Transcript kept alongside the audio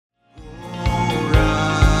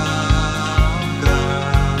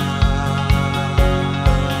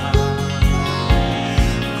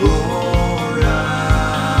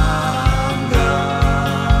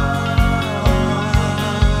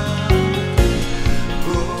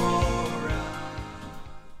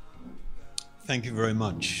Thank you very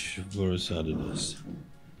much for sadhanas.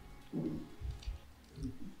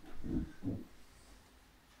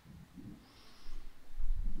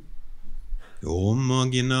 Om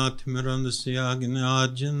Agnat Mirandasya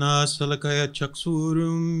Gnajana Salakaya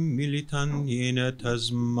Chaksurum Militan Yena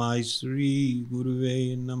Tasmai Sri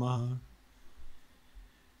Guruve Namaha.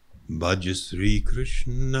 Bhaja Sri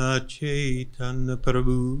Krishna Chaitanya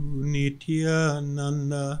Prabhu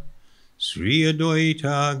Nityananda Sri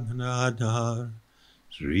Advaita Ganadhar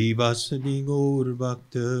Sri Vasadi Gaur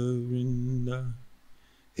Bhakta Vrinda.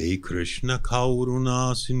 Hey Krishna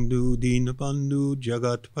Kauruna Sindhu Dinabandhu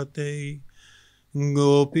Jagatpate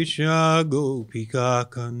Gopisha Gopika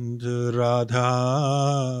Kanta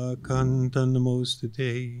Radha Kanta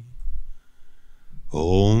Namostate.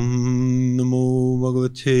 Om Namo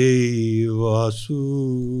Bhagavate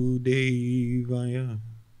Vasudevaya.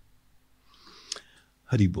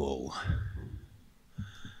 Haribol.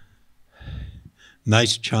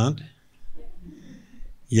 Nice chant.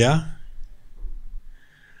 Yeah?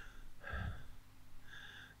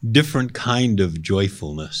 Different kind of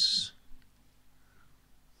joyfulness.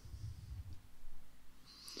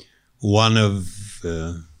 One of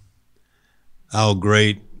our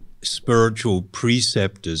great spiritual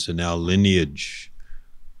preceptors in our lineage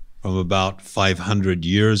from about 500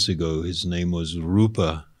 years ago, his name was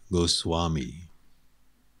Rupa Goswami.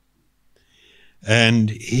 And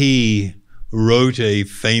he wrote a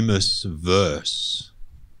famous verse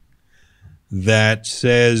that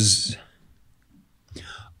says,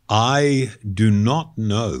 I do not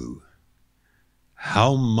know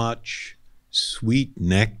how much sweet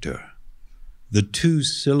nectar the two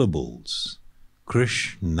syllables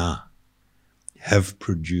Krishna have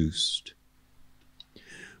produced.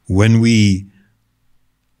 When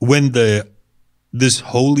this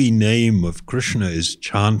holy name of Krishna is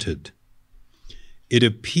chanted, it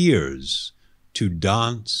appears to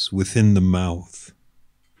dance within the mouth.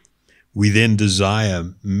 We then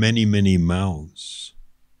desire many, many mouths.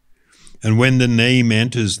 And when the name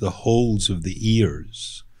enters the holes of the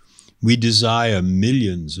ears, we desire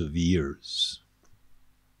millions of ears.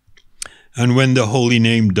 And when the holy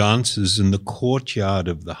name dances in the courtyard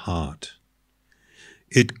of the heart,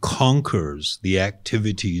 it conquers the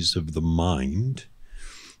activities of the mind,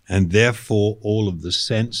 and therefore all of the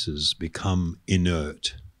senses become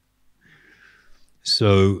inert.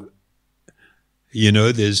 So,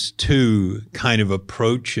 there's two kind of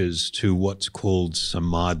approaches to what's called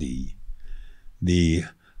samadhi, the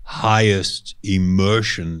highest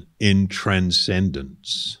immersion in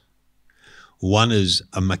transcendence. One is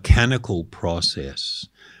a mechanical process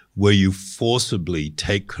where you forcibly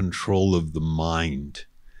take control of the mind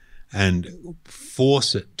and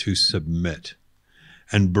force it to submit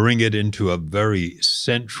and bring it into a very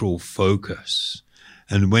central focus.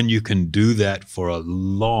 And when you can do that for a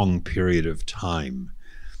long period of time,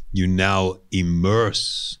 you now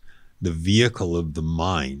immerse the vehicle of the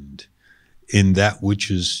mind in that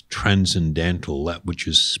which is transcendental, that which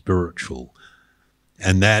is spiritual.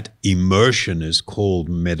 And that immersion is called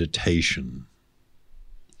meditation.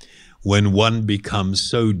 When one becomes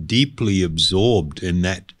so deeply absorbed in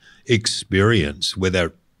that experience, where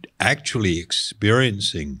they're actually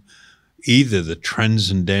experiencing either the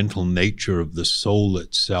transcendental nature of the soul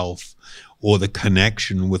itself or the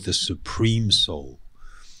connection with the Supreme Soul,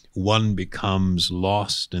 one becomes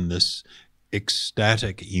lost in this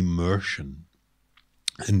ecstatic immersion.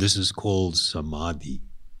 And this is called samadhi.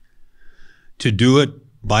 To do it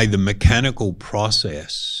by the mechanical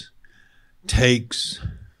process takes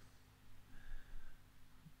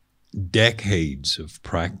decades of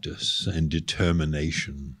practice and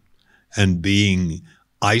determination and being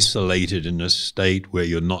isolated in a state where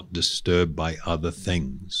you're not disturbed by other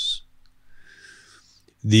things.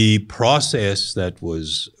 The process that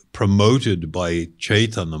was promoted by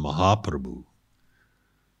Chaitanya Mahaprabhu,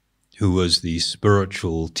 who was the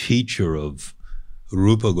spiritual teacher of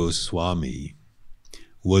Rupa Goswami,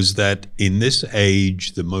 was that in this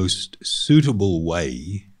age, the most suitable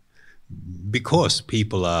way, because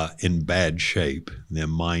people are in bad shape, their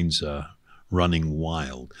minds are running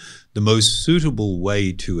wild, the most suitable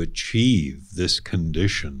way to achieve this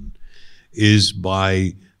condition is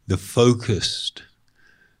by the focused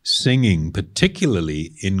singing,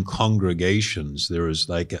 particularly in congregations. There is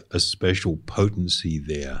like a special potency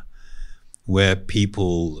there, where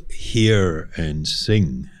people hear and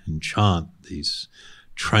sing and chant these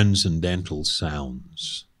transcendental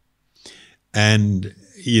sounds. And,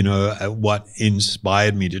 what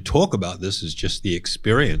inspired me to talk about this is just the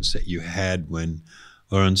experience that you had when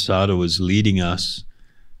Varan Sada was leading us,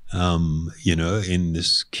 in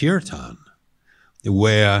this kirtan,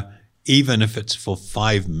 where even if it's for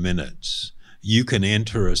 5 minutes, you can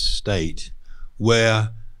enter a state where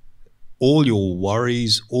all your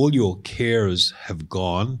worries, all your cares have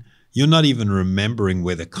gone. You're not even remembering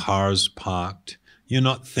where the car's parked. You're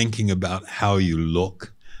not thinking about how you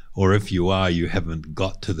look, or if you are, you haven't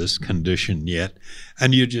got to this condition yet.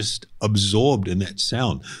 And you're just absorbed in that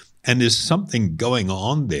sound. And there's something going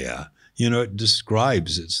on there. It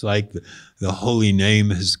describes, it's like the holy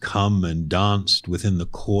name has come and danced within the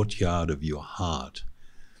courtyard of your heart.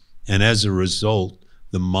 And as a result,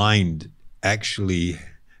 the mind actually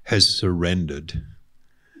has surrendered.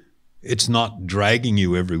 It's not dragging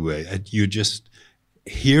you everywhere. You're just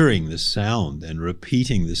hearing the sound and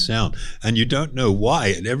repeating the sound. And you don't know why,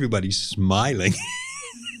 and everybody's smiling.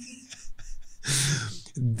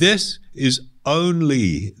 This is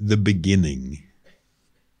only the beginning.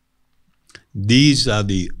 These are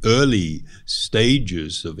the early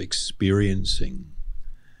stages of experiencing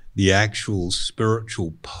the actual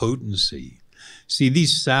spiritual potency. See,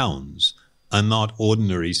 these sounds are not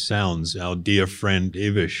ordinary sounds. Our dear friend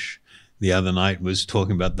Ivish the other night was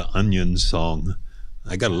talking about the Onion song.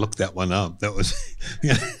 I got to look that one up. That was,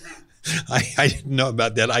 I didn't know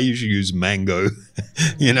about that. I usually use mango,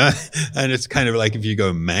 and it's kind of like if you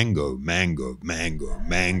go mango, mango, mango,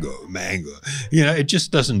 mango, mango, it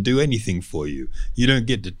just doesn't do anything for you. You don't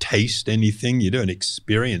get to taste anything. You don't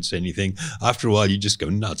experience anything. After a while, you just go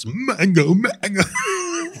nuts. Mango, mango.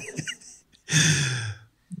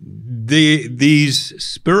 These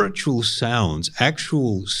spiritual sounds,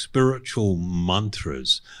 actual spiritual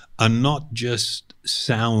mantras, are not just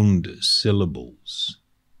sound syllables.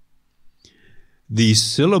 These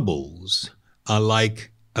syllables are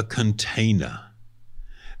like a container,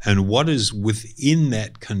 and what is within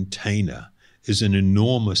that container is an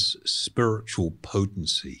enormous spiritual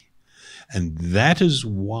potency. And that is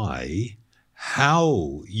why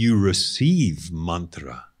how you receive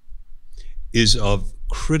mantra is of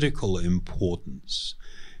critical importance.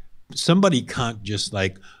 Somebody can't just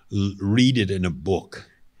read it in a book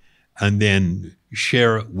and then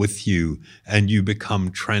share it with you, and you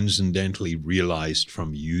become transcendentally realized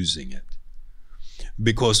from using it.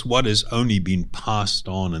 Because what has only been passed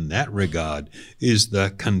on in that regard is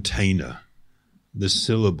the container, the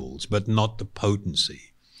syllables, but not the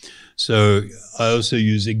potency. So I also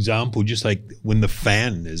use example, just like when the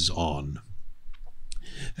fan is on.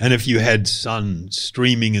 And if you had sun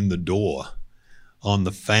streaming in the door on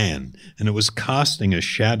the fan and it was casting a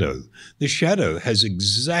shadow, the shadow has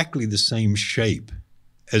exactly the same shape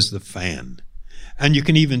as the fan. And you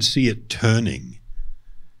can even see it turning,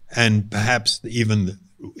 and perhaps even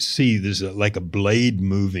see there's like a blade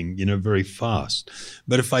moving, very fast.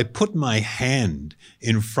 But if I put my hand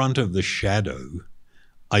in front of the shadow,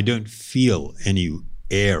 I don't feel any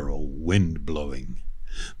air or wind blowing.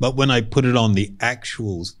 But when I put it on the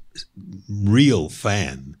actual real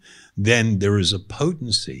fan, then there is a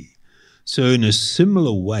potency. So in a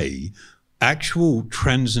similar way, actual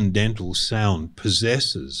transcendental sound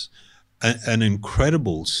possesses an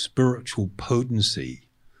incredible spiritual potency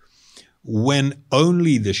when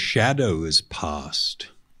only the shadow is past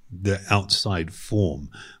the outside form,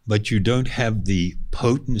 but you don't have the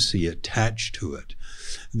potency attached to it.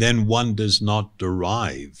 Then one does not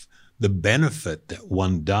derive the benefit that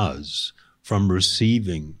one does from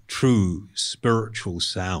receiving true spiritual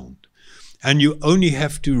sound. And you only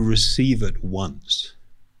have to receive it once.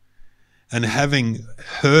 And having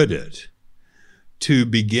heard it, to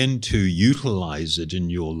begin to utilize it in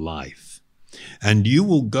your life. And you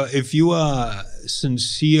will go, if you are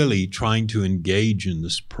sincerely trying to engage in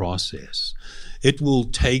this process, it will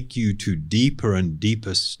take you to deeper and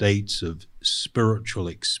deeper states of spiritual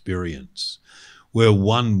experience, where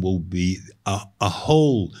one will be, a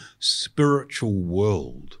whole spiritual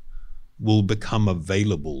world will become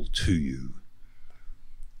available to you.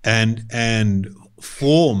 And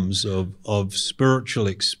forms of spiritual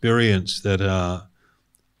experience that are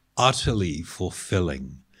utterly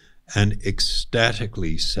fulfilling and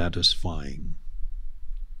ecstatically satisfying.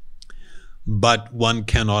 But one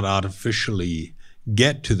cannot artificially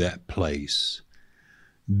get to that place.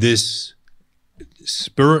 This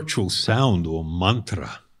spiritual sound or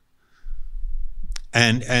mantra,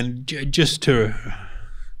 and just to,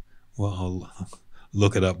 well, I'll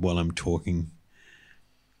look it up while I'm talking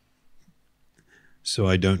so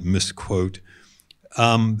I don't misquote.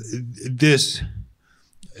 This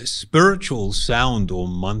spiritual sound or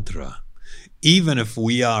mantra, even if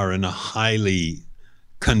we are in a highly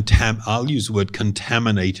I'll use the word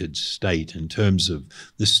contaminated state in terms of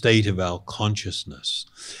the state of our consciousness,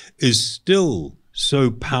 is still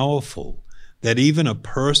so powerful that even a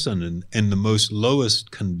person in the most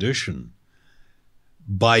lowest condition,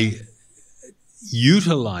 by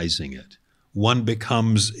utilizing it, one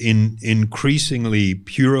becomes increasingly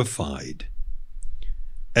purified.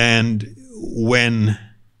 And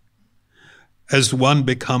as one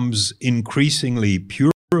becomes increasingly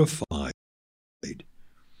purified,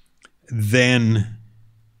 then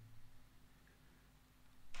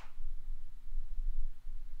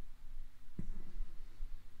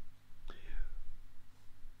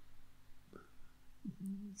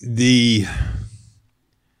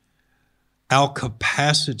our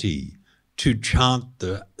capacity to chant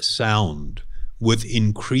the sound with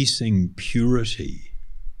increasing purity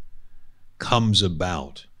comes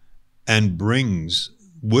about and brings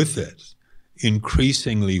with it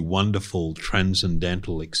increasingly wonderful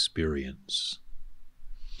transcendental experience.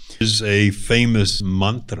 There's a famous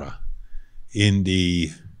mantra in the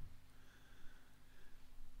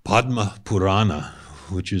Padma Purana,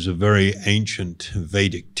 which is a very ancient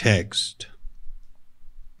Vedic text,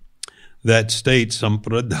 that states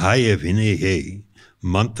sampradhaya vinehe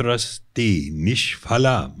mantrasti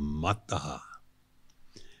nishphala mataha.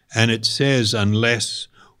 And it says, unless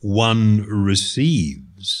one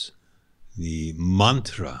receives the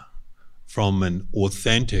mantra from an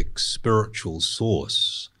authentic spiritual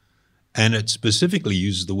source, and it specifically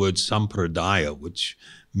uses the word sampradaya, which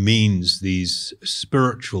means these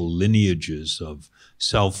spiritual lineages of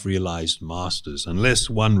self-realized masters, unless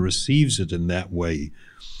one receives it in that way,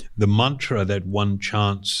 the mantra that one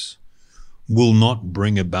chants will not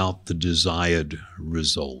bring about the desired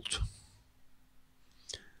result.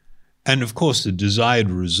 And of course, the desired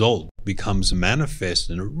result becomes manifest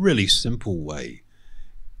in a really simple way.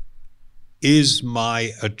 Is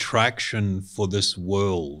my attraction for this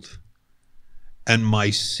world and my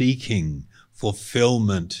seeking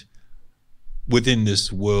fulfillment within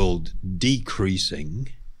this world decreasing?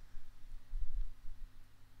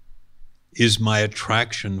 Is my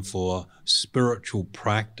attraction for spiritual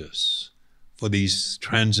practice, for these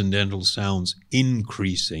transcendental sounds,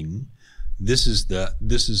 increasing? This is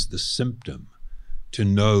the symptom to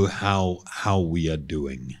know how we are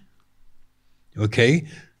doing. Okay,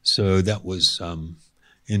 so that was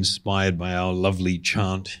inspired by our lovely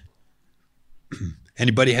chant.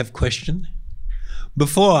 Anybody have question?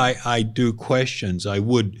 Before I do questions, I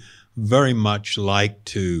would very much like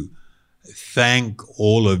to thank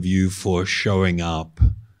all of you for showing up.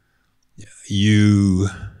 You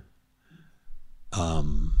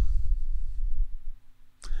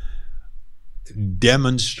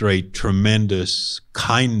demonstrate tremendous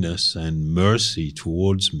kindness and mercy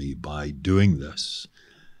towards me by doing this.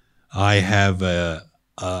 I have an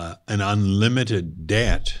unlimited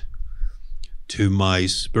debt to my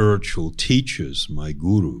spiritual teachers, my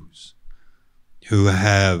gurus, who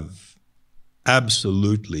have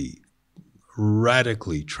absolutely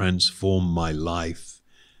radically transformed my life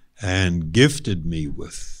and gifted me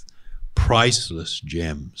with priceless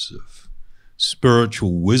gems of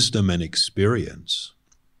spiritual wisdom and experience.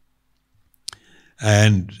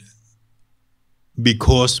 And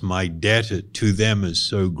because my debt to them is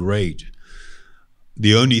so great,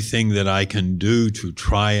 the only thing that I can do to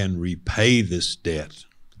try and repay this debt,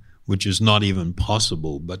 which is not even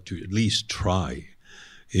possible, but to at least try,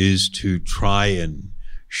 is to try and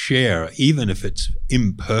share, even if it's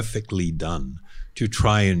imperfectly done, to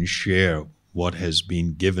try and share what has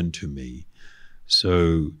been given to me.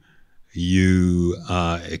 So you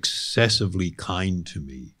are excessively kind to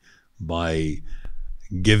me by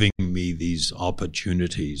giving me these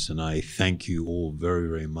opportunities, and I thank you all very,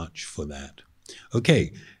 very much for that.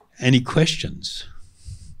 Okay, any questions?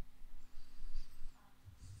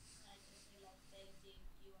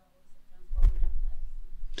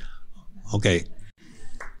 Okay,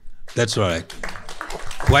 that's all right.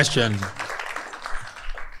 Question.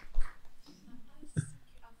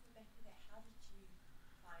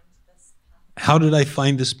 How did I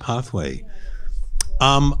find this pathway?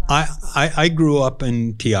 I grew up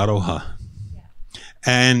in Tiaroha,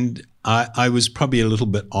 and I was probably a little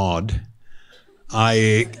bit odd.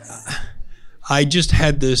 I just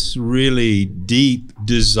had this really deep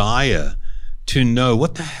desire to know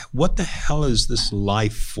what the hell is this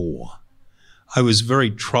life for? I was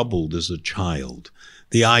very troubled as a child.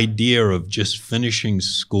 The idea of just finishing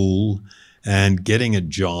school and getting a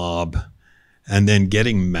job and then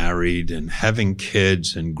getting married and having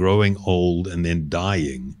kids and growing old and then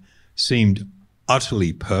dying seemed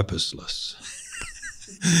utterly purposeless.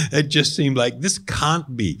 It just seemed like this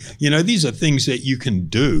can't be. You know, these are things that you can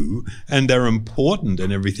do and they're important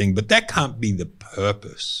and everything, but that can't be the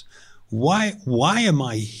purpose. Why am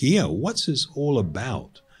I here? What's this all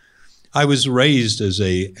about? I was raised as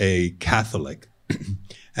a Catholic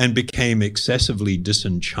and became excessively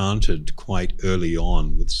disenchanted quite early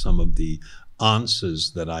on with some of the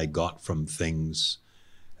answers that I got from things.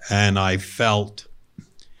 And I felt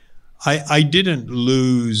I didn't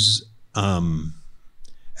lose an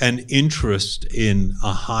interest in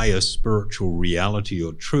a higher spiritual reality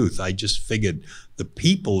or truth. I just figured the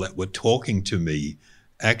people that were talking to me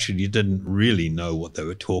actually didn't really know what they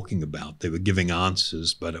were talking about. They were giving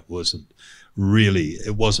answers, but it wasn't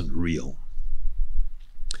real.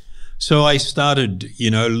 So I started,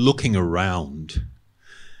 looking around,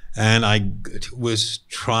 and I was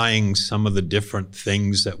trying some of the different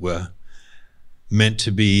things that were meant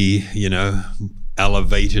to be,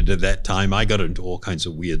 elevated at that time. I got into all kinds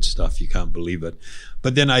of weird stuff. You can't believe it.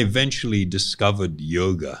 But then I eventually discovered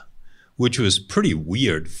yoga, which was pretty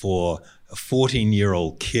weird for a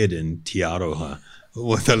 14-year-old kid in Tiaroha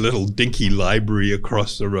with a little dinky library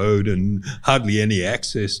across the road and hardly any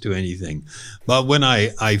access to anything. But when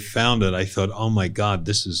I found it, I thought, oh my God,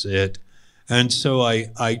 this is it. And so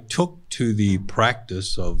I took to the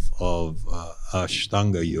practice of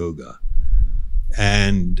Ashtanga yoga.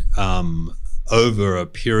 And over a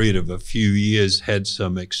period of a few years, had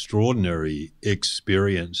some extraordinary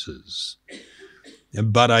experiences.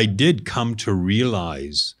 But I did come to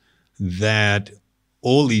realize that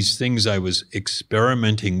all these things I was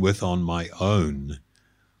experimenting with on my own,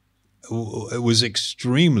 it was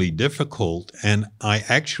extremely difficult, and I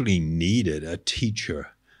actually needed a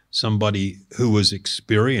teacher, somebody who was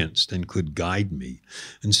experienced and could guide me.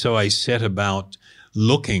 And so I set about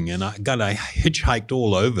looking, and I hitchhiked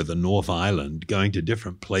all over the North Island, going to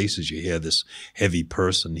different places. You hear this heavy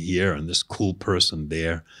person here and this cool person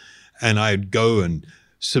there. And I'd go and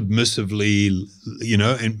submissively,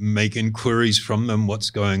 and make inquiries from them.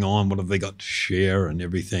 What's going on? What have they got to share and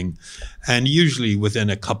everything? And usually within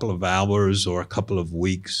a couple of hours or a couple of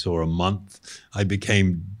weeks or a month, I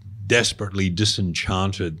became desperately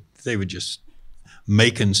disenchanted. They were just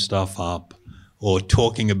making stuff up or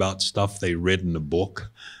talking about stuff they read in a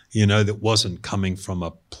book, that wasn't coming from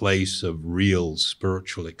a place of real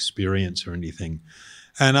spiritual experience or anything.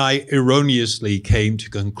 And I erroneously came to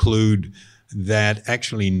conclude that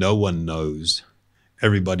actually no one knows.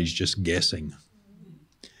 Everybody's just guessing,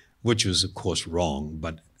 which was, of course, wrong,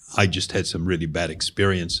 but I just had some really bad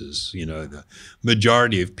experiences. The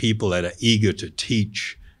majority of people that are eager to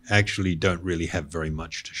teach actually don't really have very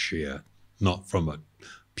much to share, not from a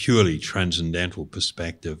purely transcendental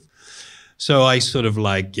perspective. So I sort of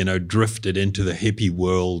drifted into the hippie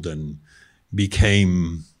world and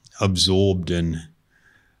became absorbed in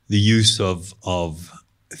the use of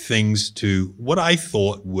things to what I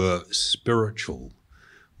thought were spiritual,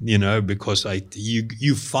 because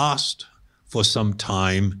you fast for some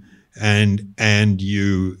time and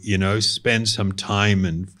you spend some time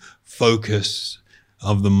and focus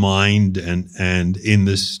of the mind, and in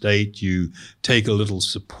this state you take a little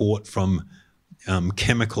support from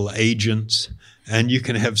chemical agents, and you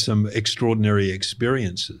can have some extraordinary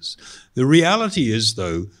experiences. The reality is,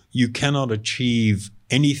 though, you cannot achieve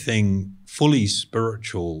anything fully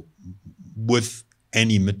spiritual with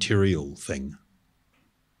any material thing.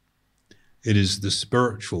 It is the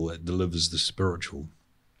spiritual that delivers the spiritual.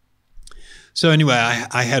 So anyway,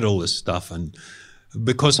 I had all this stuff, and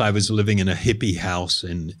because I was living in a hippie house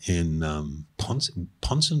in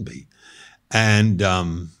Ponsonby, and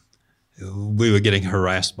we were getting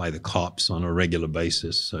harassed by the cops on a regular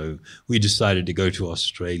basis, so we decided to go to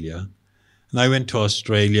Australia. And I went to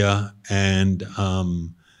Australia, and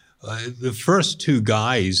the first two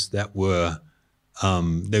guys that were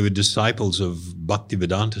they were disciples of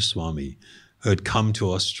Bhaktivedanta Swami, who had come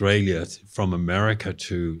to Australia from America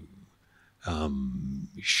to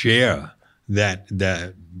share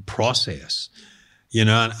that process,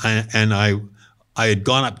 and I had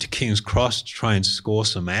gone up to King's Cross to try and score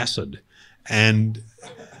some acid, and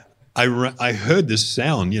I heard this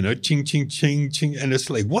sound, ching, ching, ching, ching, and it's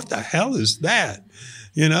like, what the hell is that?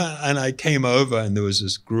 And I came over, and there was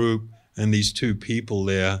this group and these two people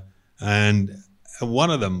there, and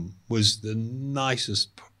one of them was the nicest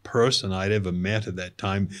person I'd ever met at that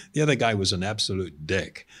time. The other guy was an absolute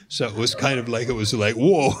dick. So it was kind of like,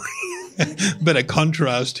 whoa, bit of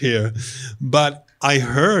contrast here. But I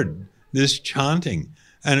heard this chanting,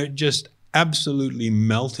 and it just absolutely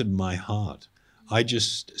melted my heart. I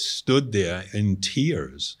just stood there in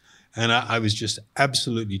tears, and I was just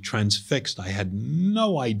absolutely transfixed. I had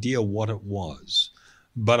no idea what it was,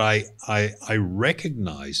 but I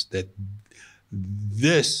recognized that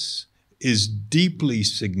this is deeply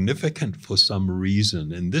significant for some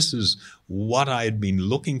reason. And this is what I had been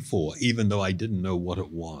looking for, even though I didn't know what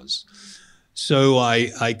it was. So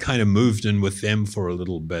I kind of moved in with them for a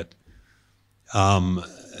little bit.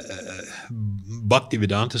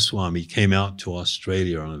 Bhaktivedanta Swami came out to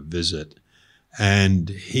Australia on a visit, and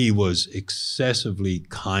he was excessively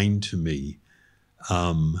kind to me.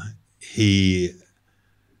 He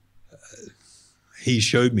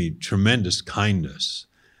showed me tremendous kindness,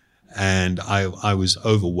 and I was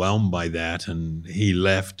overwhelmed by that, and he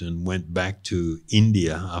left and went back to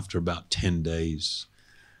India after about 10 days.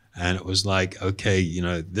 And it was like, okay, you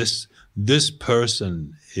know, this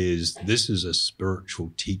person is a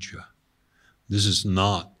spiritual teacher. This is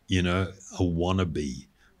not, you know, a wannabe.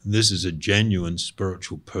 This is a genuine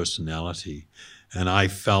spiritual personality. And I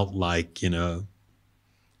felt like, you know,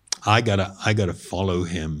 I gotta follow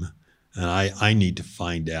him, and I need to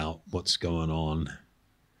find out what's going on.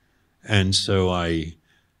 And so I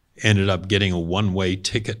ended up getting a one-way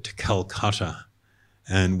ticket to Calcutta,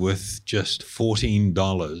 and with just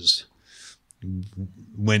 $14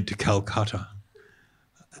 went to Calcutta.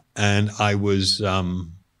 And I was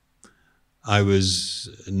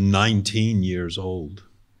 19 years old.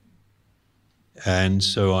 And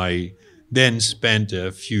so I then spent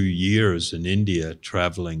a few years in India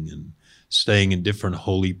traveling and staying in different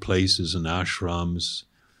holy places and ashrams.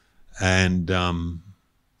 And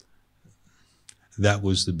that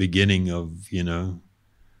was the beginning of, you know,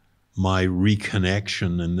 my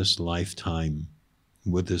reconnection in this lifetime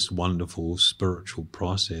with this wonderful spiritual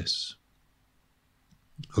process.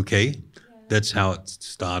 Okay? Yeah. That's how it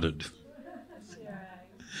started.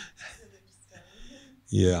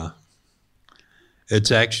 Yeah. It's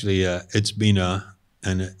actually it's been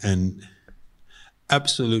an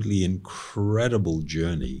absolutely incredible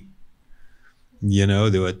journey. You know,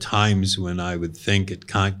 there were times when I would think it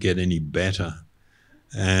can't get any better,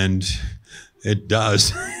 and it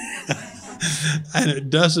does. And it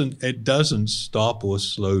doesn't stop or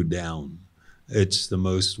slow down. It's the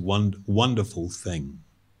most wonderful thing.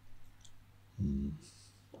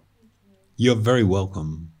 You're very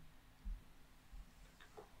welcome.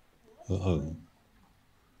 Uh-oh.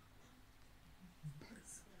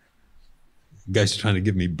 You guys are trying to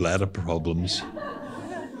give me bladder problems.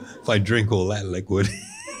 If I drink all that liquid,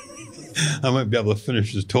 I won't be able to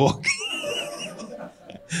finish the talk.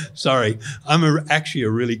 Sorry, I'm actually a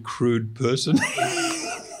really crude person.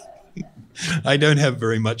 I don't have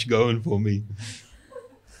very much going for me,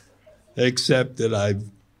 except that I've,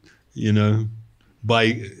 you know,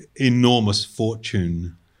 by enormous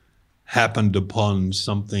fortune, happened upon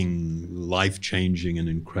something life-changing and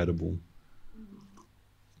incredible.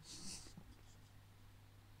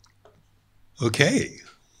 Okay,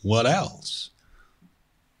 what else?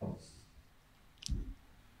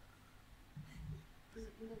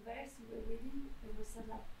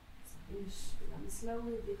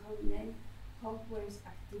 Slowly the holy name conquers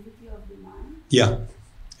activity of the mind. Yeah.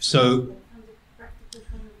 So,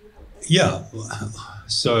 yeah.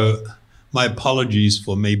 So, my apologies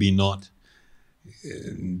for maybe not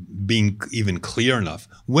being even clear enough.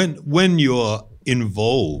 When you're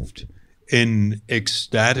involved in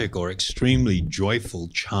ecstatic or extremely joyful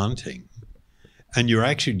chanting, and you're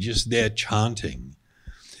actually just there chanting,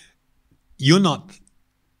 your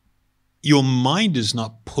mind is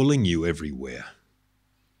not pulling you everywhere.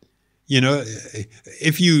 You know,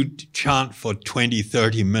 if you chant for 20,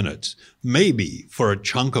 30 minutes, maybe for a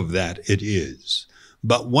chunk of that it is.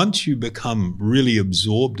 But once you become really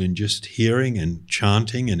absorbed in just hearing and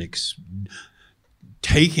chanting and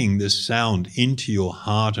taking this sound into your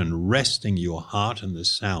heart and resting your heart in the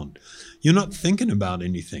sound, you're not thinking about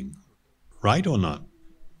anything, right or not?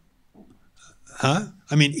 Huh?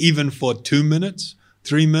 I mean, even for 2 minutes,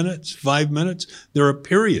 3 minutes, 5 minutes, there are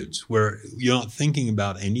periods where you're not thinking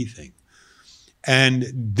about anything.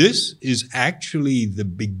 And this is actually the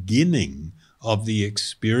beginning of the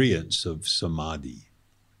experience of samadhi.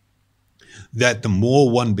 That the more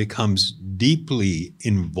one becomes deeply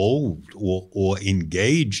involved or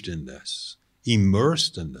engaged in this,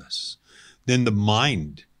 immersed in this, then the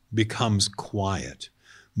mind becomes quiet,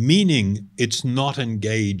 meaning it's not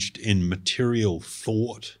engaged in material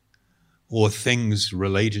thought or things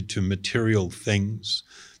related to material things.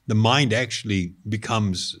 The mind actually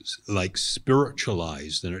becomes like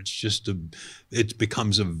spiritualized, and it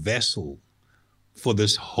becomes a vessel for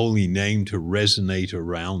this holy name to resonate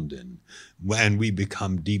around in, and we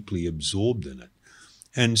become deeply absorbed in it.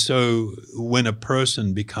 And so when a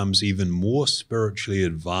person becomes even more spiritually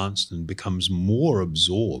advanced and becomes more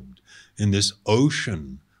absorbed in this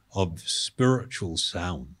ocean of spiritual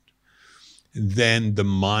sound, then the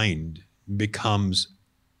mind becomes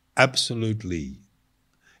absolutely,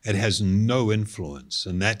 it has no influence.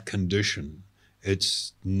 In that condition,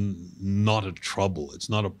 it's not a trouble. It's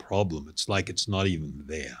not a problem. It's like it's not even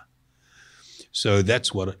there. So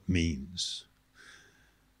that's what it means.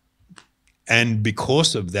 And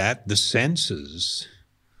because of that, the senses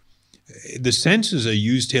are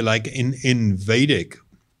used here, like in Vedic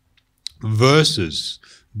verses,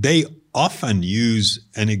 they often use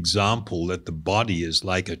an example that the body is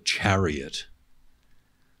like a chariot.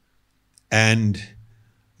 And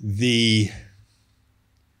the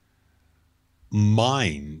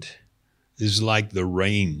mind is like the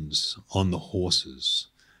reins on the horses.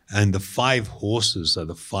 And the 5 horses are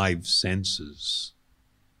the 5 senses.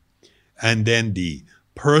 And then the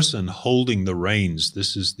person holding the reins,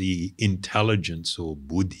 this is the intelligence or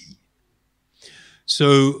buddhi.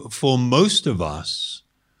 So for most of us,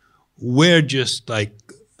 we're just like,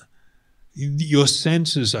 your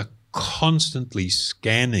senses are constantly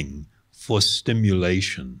scanning for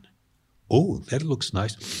stimulation. Oh, that looks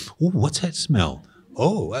nice. Oh, what's that smell?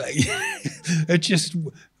 Oh, it's just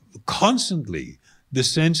constantly, the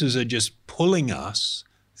senses are just pulling us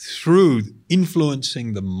through,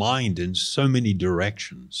 influencing the mind in so many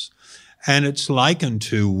directions. And it's likened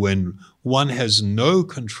to when one has no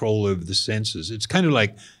control over the senses. It's kind of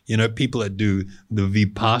like, people that do the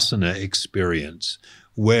Vipassana experience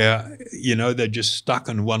where, they're just stuck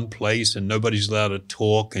in one place and nobody's allowed to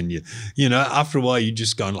talk. And, after a while, you're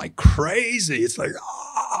just going like crazy. It's like,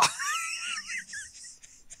 ah.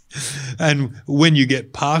 And when you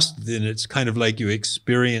get past it, then it's kind of like you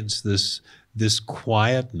experience this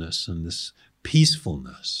quietness and this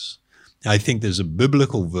peacefulness. I think there's a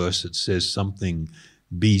biblical verse that says something,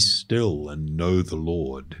 be still and know the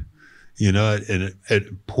Lord. And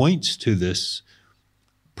it points to this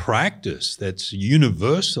practice that's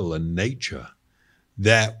universal in nature,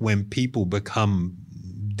 that when people become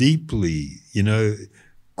deeply,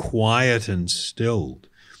 quiet and stilled,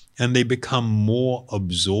 and they become more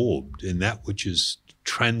absorbed in that which is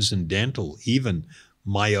transcendental, even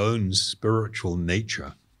my own spiritual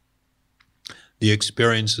nature, the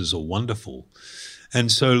experiences are wonderful.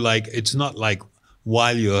 And so, it's not like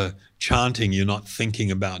while you're chanting, you're not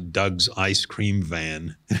thinking about Doug's ice cream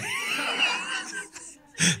van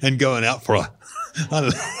and going out for a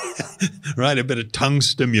bit of tongue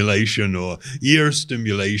stimulation or ear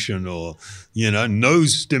stimulation or,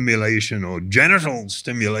 nose stimulation or genital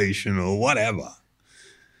stimulation or whatever.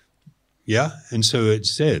 Yeah? And so it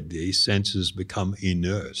said, the senses become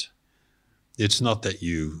inert. It's not that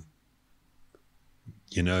you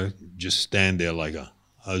just stand there like a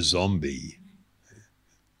zombie.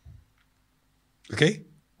 Okay?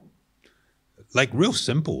 Like real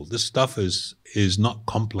simple. This stuff is not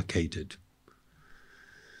complicated.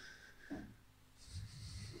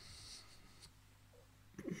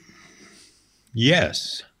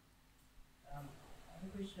 Yes. I have a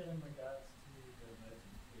question in regards to the modes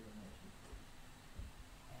of material nature.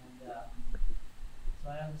 And so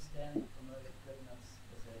I understand that the mode of goodness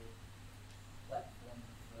is a platform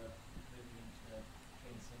for moving into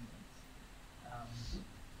transcendence.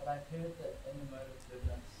 But I've heard that in the mode of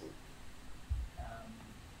goodness,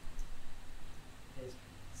 there's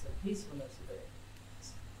a peacefulness of it.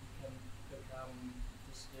 You can become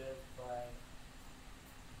disturbed by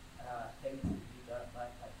things that you don't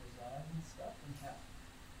like desires and stuff. And how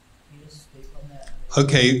can you just speak on that?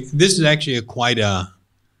 Okay, this is actually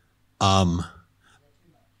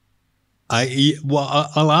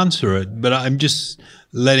I'll answer it, but I'm just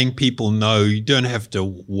letting people know you don't have to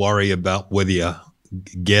worry about whether you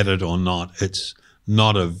get it or not. It's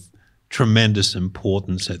not of tremendous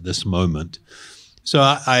importance at this moment. So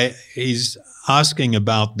he's asking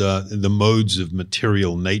about the modes of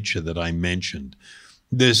material nature that I mentioned.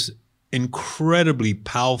 This incredibly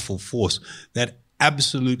powerful force that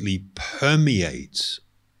absolutely permeates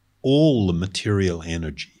all the material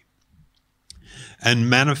energy and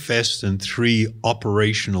manifests in 3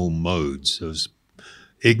 operational modes of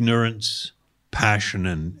ignorance, passion,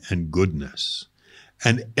 and goodness.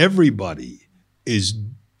 And everybody is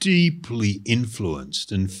deeply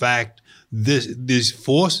influenced. In fact, these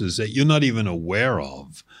forces that you're not even aware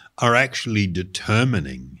of are actually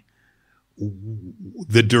determining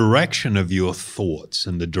the direction of your thoughts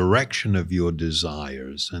and the direction of your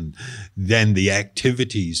desires, and then the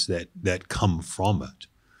activities that come from it.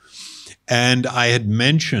 And I had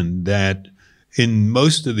mentioned that in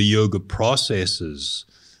most of the yoga processes,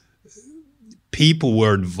 people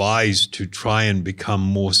were advised to try and become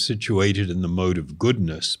more situated in the mode of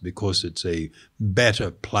goodness because it's a better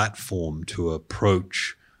platform to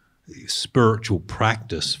approach spiritual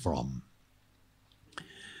practice from.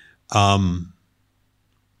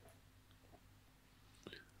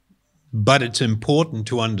 But it's important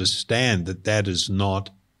to understand that that is not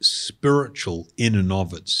spiritual in and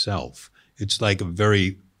of itself. It's like a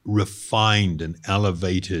very refined and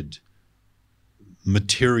elevated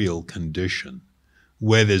material condition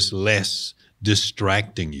where there's less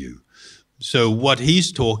distracting you. So what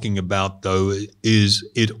he's talking about, though, is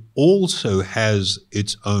it also has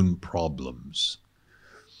its own problems,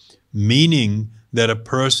 meaning that a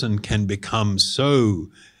person can become so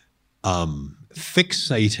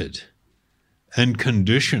fixated and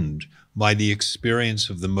conditioned by the experience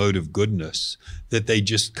of the mode of goodness that they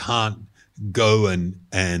just can't go and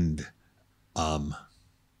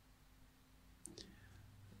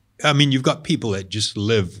I mean, you've got people that just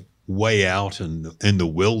live way out in the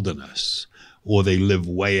wilderness, or they live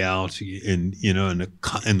way out in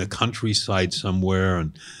the countryside somewhere,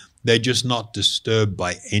 and they're just not disturbed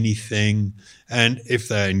by anything. And if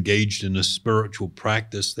they're engaged in a spiritual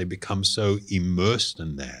practice, they become so immersed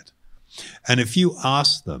in that. And if you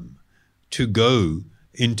ask them to go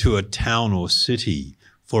into a town or city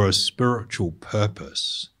for a spiritual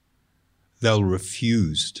purpose, they'll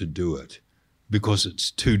refuse to do it because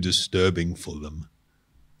it's too disturbing for them.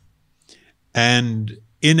 And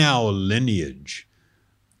in our lineage,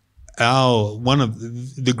 one of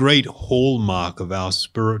the great hallmark of our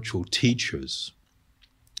spiritual teachers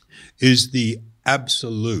is the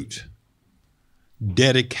absolute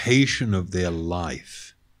dedication of their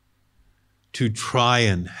life to try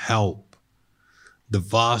and help the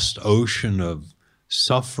vast ocean of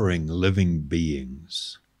suffering living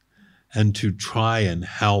beings, and to try and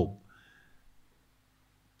help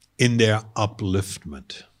in their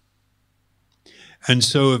upliftment. And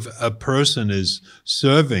so if a person is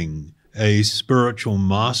serving a spiritual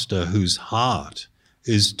master whose heart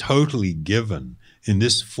is totally given in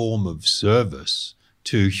this form of service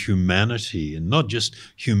to humanity, and not just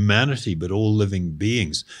humanity, but all living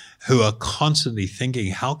beings, who are constantly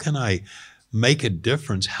thinking, how can I make a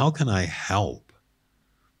difference? How can I help?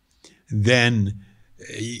 Then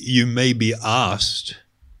you may be asked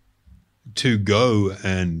to go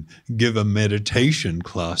and give a meditation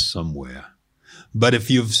class somewhere. But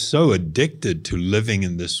if you're so addicted to living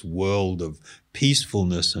in this world of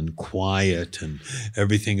peacefulness and quiet and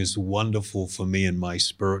everything is wonderful for me in my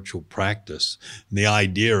spiritual practice, and the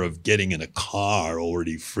idea of getting in a car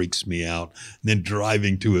already freaks me out, and then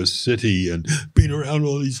driving to a city and being around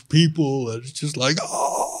all these people, it's just like,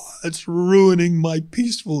 oh, it's ruining my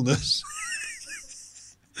peacefulness.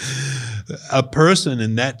 A person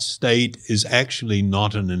in that state is actually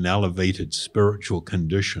not in an elevated spiritual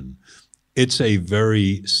condition. It's a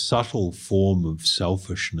very subtle form of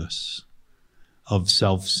selfishness, of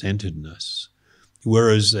self-centeredness.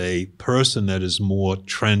 Whereas a person that is more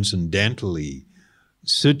transcendentally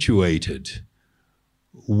situated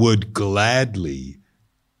would gladly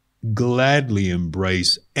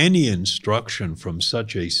embrace any instruction from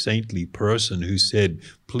such a saintly person who said,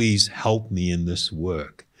 please help me in this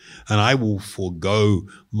work. And I will forego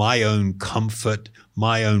my own comfort,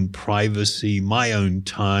 my own privacy, my own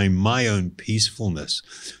time, my own peacefulness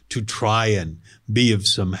to try and be of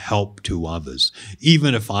some help to others.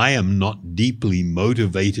 Even if I am not deeply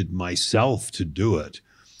motivated myself to do it,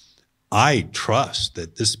 I trust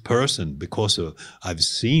that this person, because I've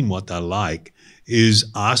seen what they're like,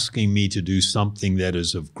 is asking me to do something that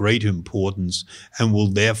is of great importance and will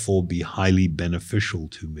therefore be highly beneficial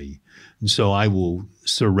to me. And so I will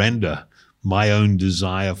surrender my own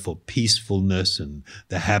desire for peacefulness and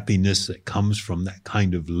the happiness that comes from that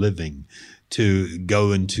kind of living to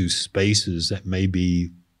go into spaces that may be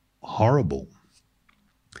horrible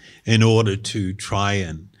in order to try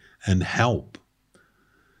and help.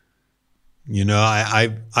 You know,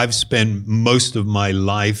 I've spent most of my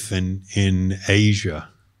life in Asia,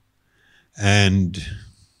 and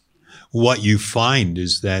what you find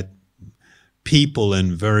is that people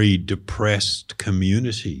in very depressed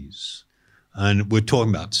communities, and we're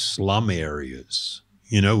talking about slum areas,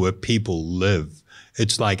 you know, where people live,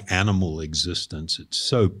 it's like animal existence. It's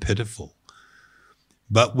so pitiful.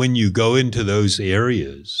 But when you go into those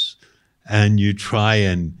areas and you try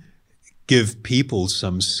and give people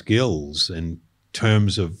some skills in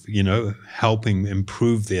terms of, you know, helping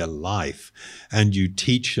improve their life, and you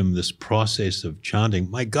teach them this process of chanting,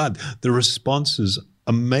 my God, the response is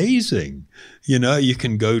amazing. You know, you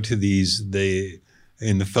can go to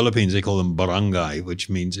in the Philippines, they call them barangay, which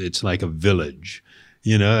means it's like a village,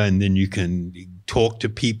 you know, and then you can talk to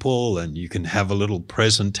people and you can have a little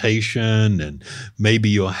presentation, and maybe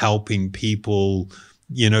you're helping people,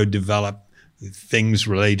 you know, develop things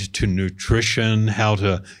related to nutrition, how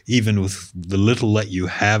to, even with the little that you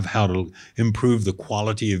have, how to improve the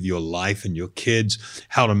quality of your life and your kids,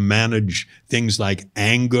 how to manage things like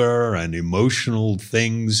anger and emotional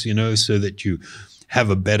things, you know, so that you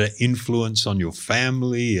have a better influence on your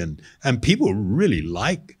family. And people really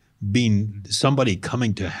like being somebody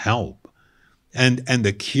coming to help. And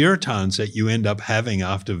the kirtans that you end up having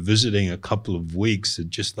after visiting a couple of weeks are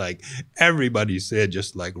just like, everybody's there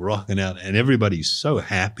just like rocking out and everybody's so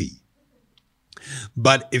happy.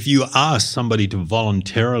 But if you ask somebody to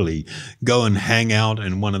voluntarily go and hang out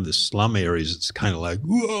in one of the slum areas, it's kind of like,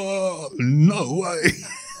 whoa, no way.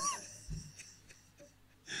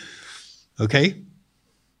 Okay?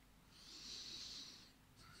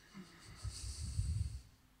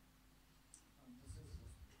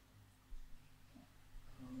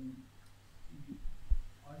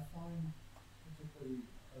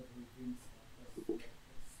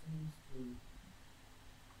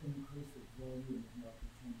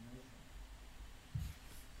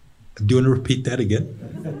 Do you want to repeat that again?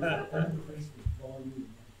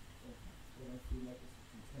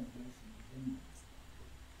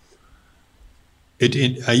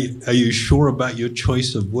 Are you sure about your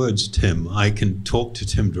choice of words, Tim? I can talk to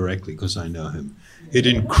Tim directly because I know him. It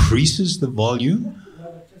increases the volume?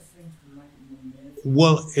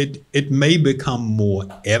 Well, it may become more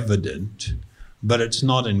evident, but it's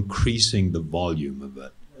not increasing the volume of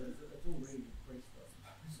it.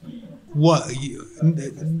 What?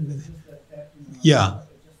 Yeah.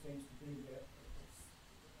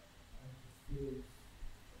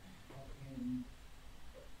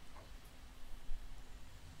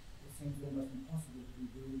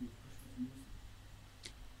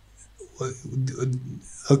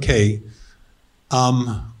 Okay.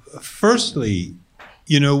 Firstly,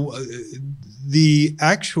 you know, the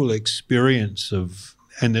actual experience of,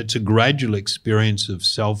 and it's a gradual experience of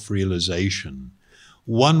self-realization,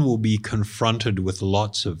 one will be confronted with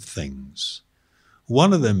lots of things.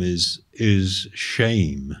 One of them is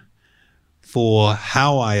shame for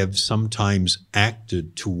how I have sometimes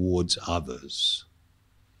acted towards others.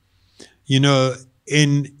 You know,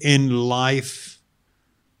 in life,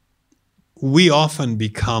 we often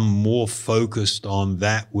become more focused on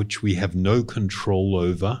that which we have no control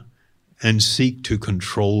over and seek to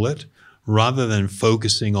control it, rather than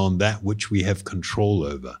focusing on that which we have control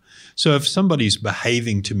over. So if somebody's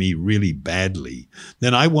behaving to me really badly,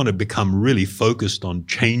 then I want to become really focused on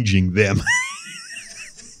changing them.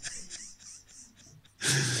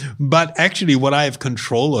 But actually what I have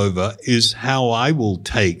control over is how I will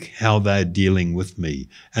take how they're dealing with me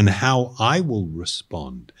and how I will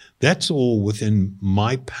respond. That's all within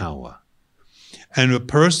my power. And a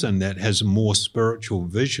person that has more spiritual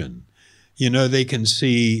vision, you know, they can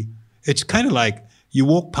see. It's kind of like you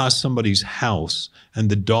walk past somebody's house and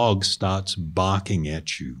the dog starts barking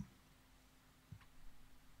at you.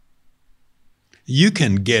 You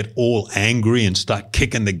can get all angry and start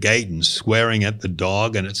kicking the gate and swearing at the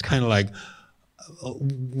dog, and it's kind of like,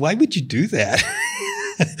 why would you do that?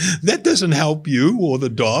 That doesn't help you or the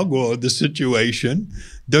dog or the situation.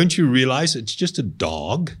 Don't you realize it's just a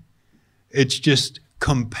dog? It's just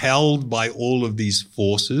compelled by all of these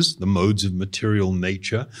forces, the modes of material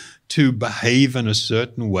nature, to behave in a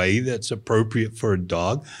certain way that's appropriate for a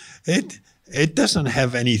dog. It doesn't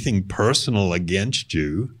have anything personal against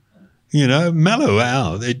you. You know, mellow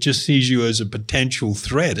out. It just sees you as a potential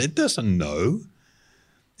threat. It doesn't know.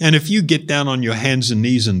 And if you get down on your hands and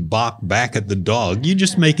knees and bark back at the dog, you're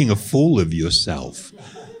just making a fool of yourself.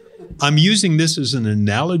 I'm using this as an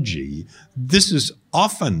analogy. This is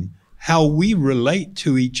often how we relate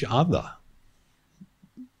to each other.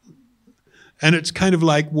 And it's kind of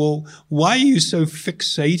like, well, why are you so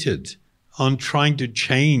fixated on trying to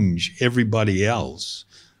change everybody else?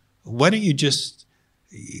 Why don't you just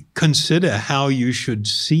consider how you should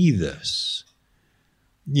see this?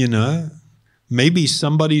 You know, maybe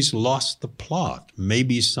somebody's lost the plot.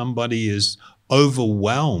 Maybe somebody is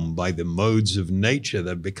overwhelmed by the modes of nature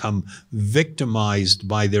that become victimized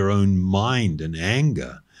by their own mind and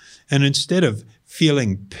anger. And instead of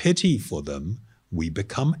feeling pity for them, we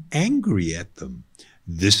become angry at them.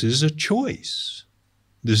 This is a choice.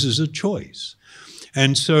 This is a choice.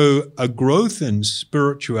 And so a growth in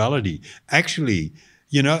spirituality, actually,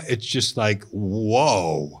 you know, it's just like,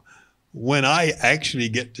 whoa, when I actually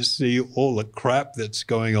get to see all the crap that's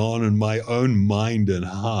going on in my own mind and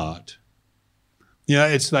heart. You know,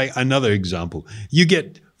 it's like another example. You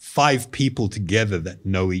get 5 people together that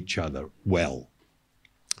know each other well.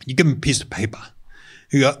 You give them a piece of paper.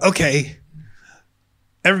 You go, okay,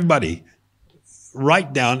 everybody,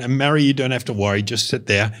 write down, and Mary, you don't have to worry, just sit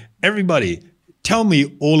there. Everybody, tell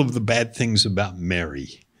me all of the bad things about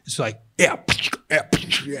Mary. It's like, yeah.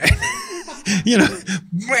 You know,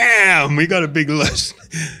 bam, we got a big list.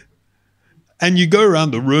 And you go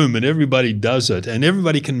around the room and everybody does it, and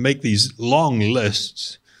everybody can make these long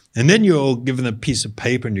lists. And then you're all given a piece of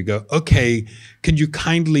paper and you go, okay, can you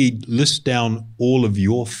kindly list down all of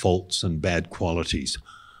your faults and bad qualities?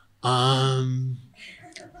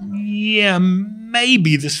 Yeah,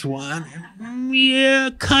 maybe this one. Yeah,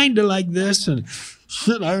 kind of like this. And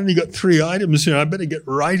shit, I only got 3 items here. I better get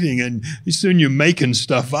writing. And soon you're making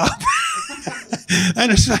stuff up.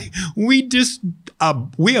 And it's like, we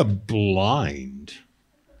are blind.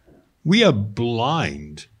 We are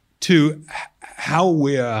blind to how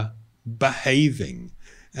we're behaving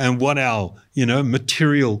and what our,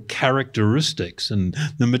 material characteristics and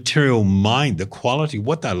the material mind, the quality,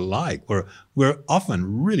 what they're like. We're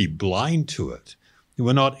often really blind to it.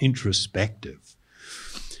 We're not introspective.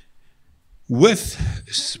 With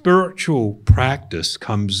spiritual practice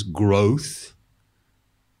comes growth,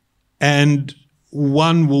 and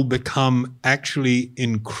one will become actually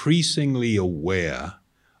increasingly aware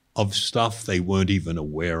of stuff they weren't even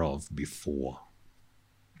aware of before.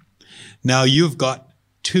 Now, you've got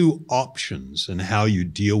 2 options in how you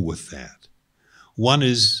deal with that. One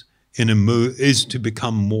is is to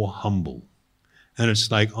become more humble. And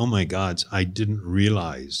it's like, oh my God, I didn't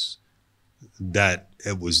realize that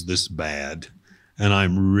it was this bad, and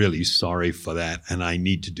I'm really sorry for that, and I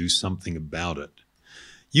need to do something about it.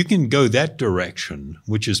 You can go that direction,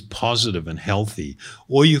 which is positive and healthy,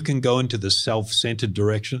 or you can go into the self-centered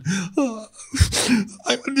direction. Oh,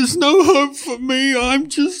 there's no hope for me. I'm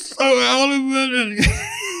just so out of it.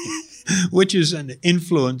 Which is an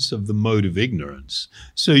influence of the mode of ignorance.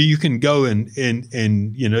 So you can go in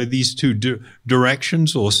these 2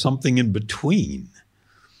 directions or something in between.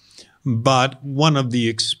 But one of the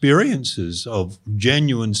experiences of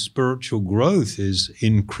genuine spiritual growth is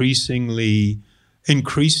increasing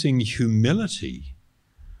humility,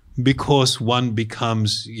 because one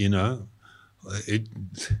becomes,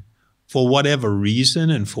 for whatever reason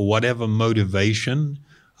and for whatever motivation,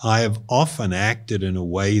 I have often acted in a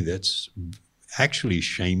way that's actually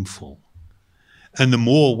shameful. And the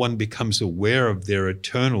more one becomes aware of their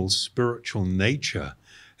eternal spiritual nature,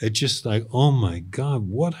 it's just like, oh my God,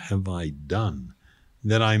 what have I done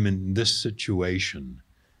that I'm in this situation?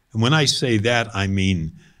 And when I say that, I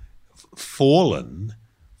mean fallen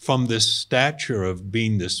from this stature of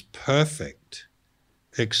being this perfect,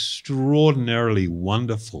 extraordinarily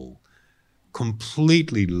wonderful,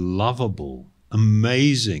 completely lovable,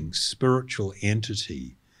 amazing spiritual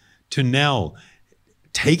entity, to now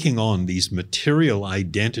taking on these material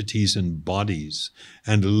identities and bodies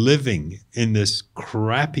and living in this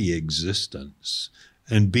crappy existence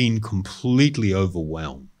and being completely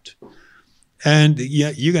overwhelmed. And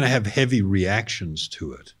yeah, you're going to have heavy reactions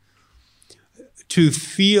to it. To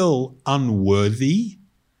feel unworthy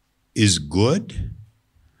is good,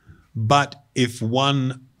 but if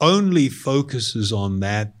one only focuses on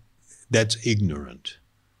that, that's ignorant.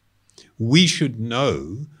 We should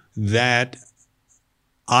know that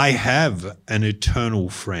I have an eternal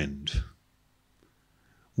friend.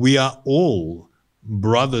 We are all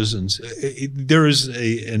brothers, and there is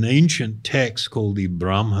an ancient text called the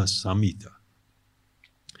Brahma Samhita,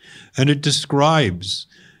 and it describes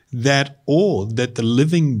that the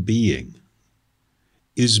living being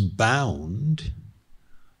is bound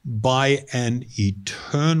by an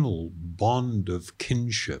eternal bond of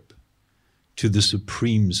kinship to the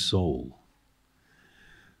Supreme Soul.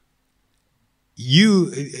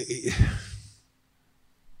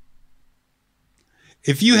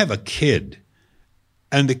 If you have a kid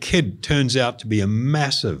and the kid turns out to be a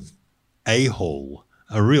massive a-hole,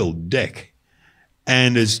 a real dick,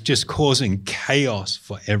 and is just causing chaos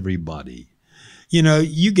for everybody,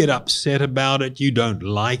 you get upset about it, you don't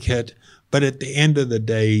like it, but at the end of the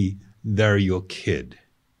day, they're your kid.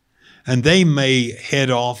 And they may head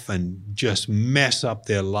off and just mess up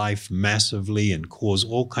their life massively and cause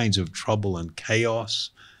all kinds of trouble and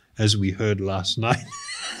chaos, as we heard last night.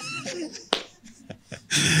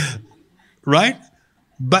 Right?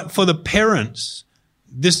 But for the parents,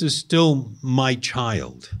 this is still my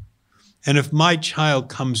child. And if my child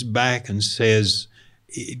comes back and says,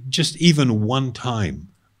 just even one time,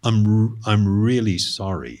 I'm really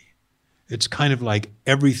sorry, it's kind of like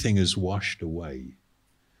everything is washed away.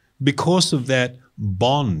 Because of that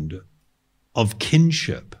bond of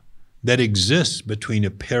kinship that exists between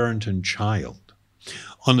a parent and child.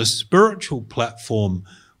 On a spiritual platform,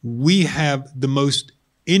 we have the most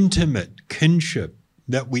intimate kinship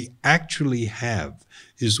that we actually have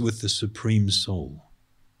is with the Supreme Soul.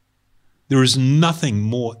 There is nothing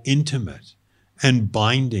more intimate and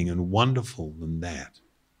binding and wonderful than that.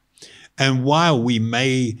 And while we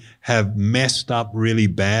may have messed up really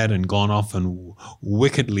bad and gone off in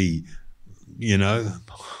wickedly,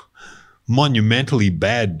 monumentally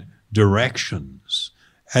bad directions,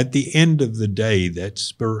 at the end of the day, that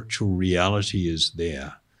spiritual reality is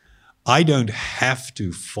there. I don't have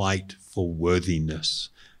to fight for worthiness,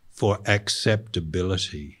 for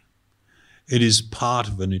acceptability. It is part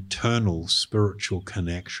of an eternal spiritual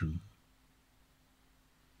connection.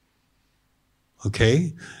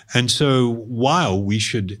 Okay? And so while we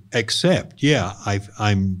should accept,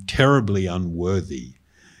 I'm terribly unworthy,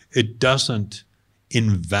 it doesn't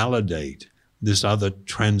invalidate this other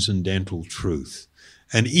transcendental truth.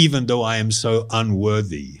 And even though I am so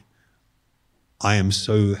unworthy, I am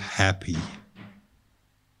so happy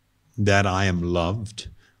that I am loved.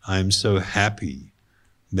 I am so happy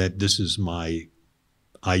that this is my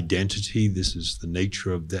identity. This is the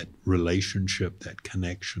nature of that relationship, that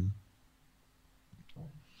connection.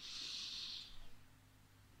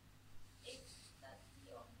 Is that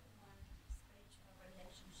the only one spiritual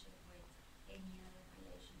relationship with any other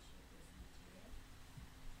relationship with material?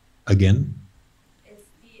 Again? Is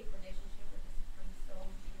the relationship with the Supreme Soul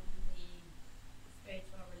the only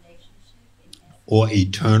spiritual relationship in essence? Or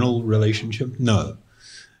eternal relationship? No.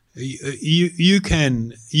 You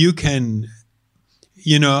can,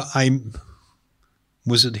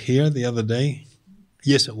 was it here the other day?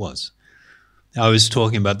 Yes, it was. I was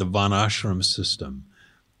talking about the Varnashram system,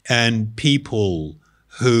 and people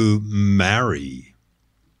who marry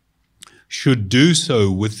should do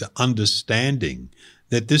so with the understanding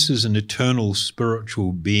that this is an eternal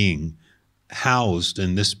spiritual being housed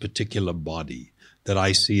in this particular body that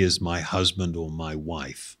I see as my husband or my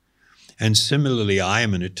wife. And similarly, I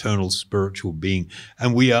am an eternal spiritual being,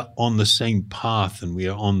 and we are on the same path and we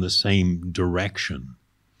are on the same direction.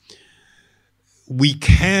 We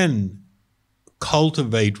can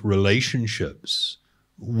cultivate relationships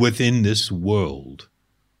within this world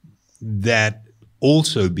that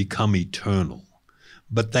also become eternal,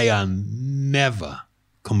 but they are never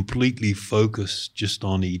completely focused just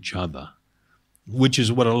on each other, which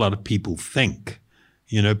is what a lot of people think,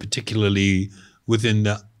 particularly within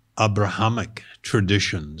the Abrahamic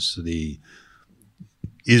traditions, the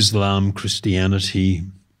Islam, Christianity,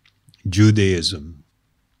 Judaism,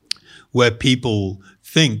 where people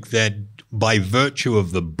think that by virtue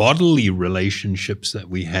of the bodily relationships that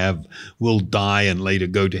we have, we'll die and later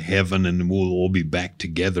go to heaven and we'll all be back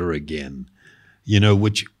together again.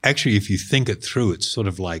 Which actually, if you think it through, it's sort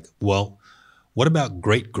of like, well, what about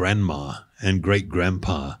great-grandma and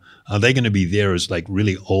great-grandpa? Are they going to be there as like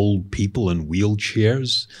really old people in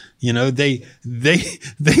wheelchairs? They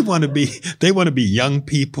want to be young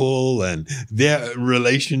people and their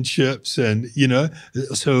relationships, and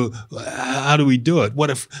so how do we do it?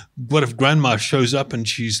 What if grandma shows up and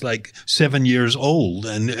she's like 7 years old,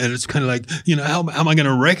 and it's kind of like, how am I going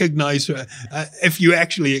to recognize her? If you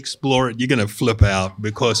actually explore it, you're going to flip out,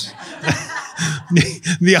 because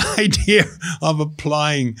the idea of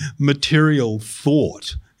applying material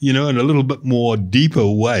thought, in a little bit more deeper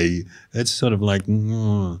way, it's sort of like,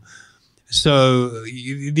 So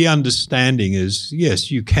the understanding is, yes,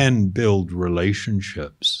 you can build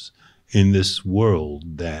relationships in this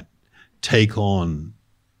world that take on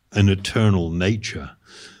an eternal nature,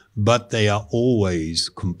 but they are always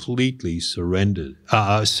completely centered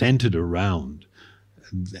around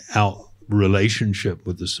our relationship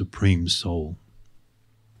with the Supreme Soul.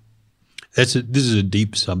 This is a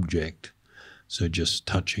deep subject, so just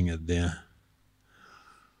touching it there.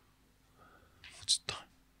 What's time?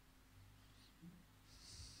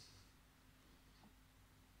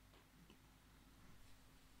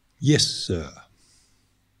 Yes, sir.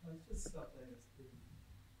 It's just something that's been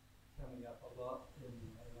coming up a lot in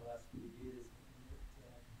the last few years.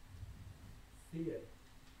 Fear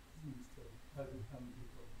seems to overcome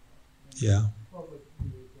people. Yeah. What would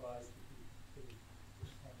you advise people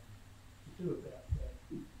to do about that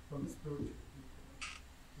from a spiritual viewpoint?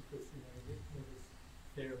 Because there is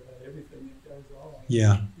fear about everything that goes on.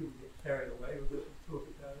 Yeah. People get carried away with it, talk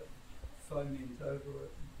about it, foment over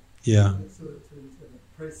it. Yeah. It sort of turns, and the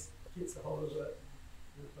press gets a hold of it.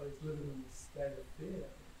 Everybody's living in a state of fear.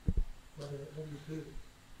 What do you do?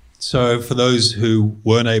 So for those who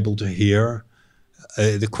weren't able to hear,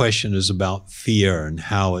 the question is about fear and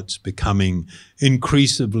how it's becoming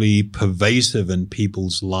increasingly pervasive in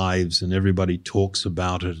people's lives, and everybody talks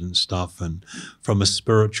about it and stuff, and from a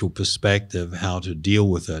spiritual perspective, how to deal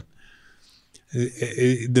with it.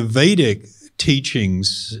 The Vedic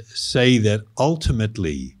teachings say that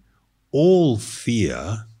ultimately all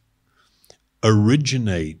fear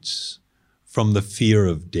originates from the fear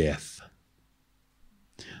of death.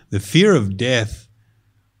 The fear of death,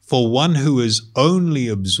 for one who is only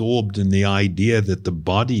absorbed in the idea that the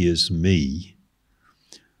body is me,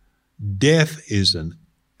 death is an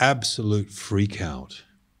absolute freak out.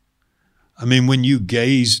 I mean, when you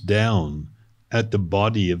gaze down at the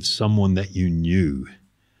body of someone that you knew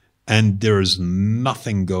and there is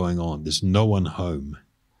nothing going on, there's no one home,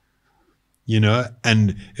 you know,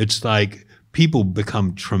 and it's like people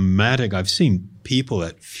become traumatic. I've seen people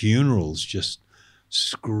at funerals just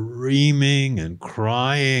screaming and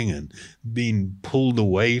crying and being pulled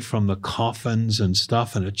away from the coffins and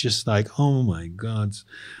stuff. And it's just like, oh my God,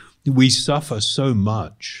 we suffer so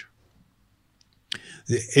much.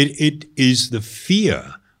 It is the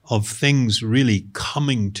fear of things really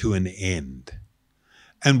coming to an end.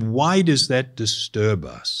 And why does that disturb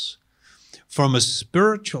us? From a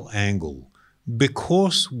spiritual angle,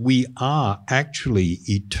 because we are actually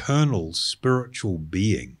eternal spiritual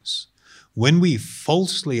beings, when we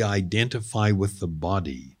falsely identify with the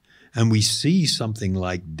body and we see something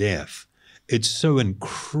like death, it's so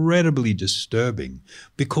incredibly disturbing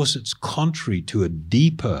because it's contrary to a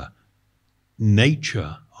deeper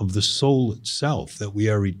nature of the soul itself, that we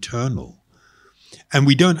are eternal. And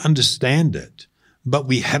we don't understand it, but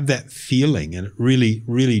we have that feeling, and it really,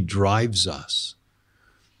 really drives us.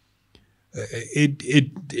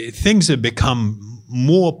 Things have become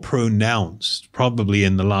more pronounced probably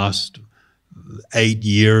in the last 8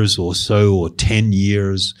 years or so, or 10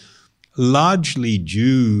 years, largely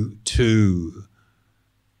due to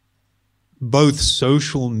both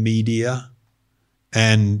social media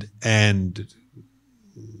and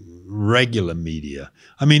regular media.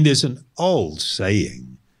 I mean, there's an old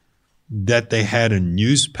saying that they had in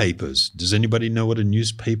newspapers. Does anybody know what a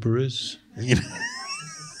newspaper is? You know?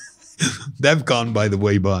 They've gone by the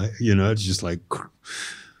way by, you know, it's just like,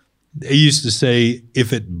 they used to say,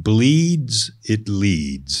 if it bleeds, it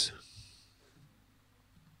leads.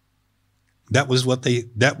 That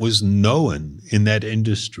was known in that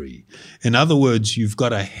industry. In other words, you've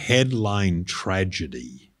got a headline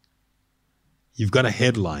tragedy. You've got to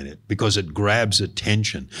headline it because it grabs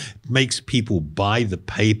attention. It makes people buy the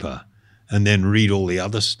paper and then read all the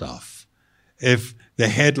other stuff. If the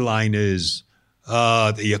headline is,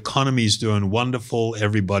 the economy's doing wonderful,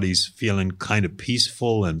 everybody's feeling kind of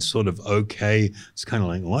peaceful and sort of okay, it's kind of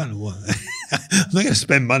like, what? I'm not going to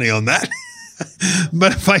spend money on that.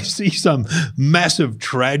 But if I see some massive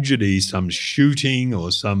tragedy, some shooting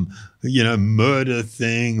or some, you know, murder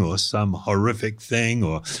thing or some horrific thing,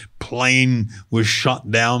 or plane was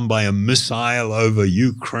shot down by a missile over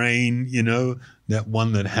Ukraine, you know, that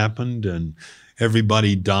one that happened and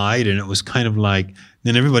everybody died, and it was kind of like,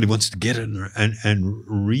 then everybody wants to get it and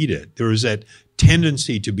read it. There is that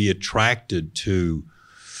tendency to be attracted to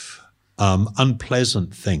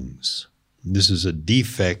unpleasant things. This is a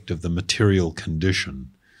defect of the material condition.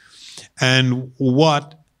 And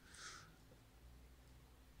what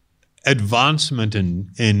advancement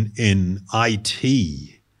in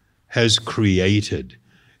IT has created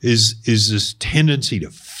is this tendency to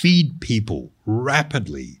feed people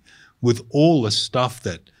rapidly with all the stuff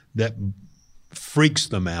that freaks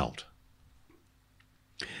them out.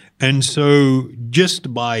 And so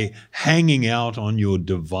just by hanging out on your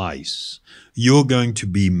device, you're going to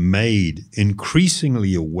be made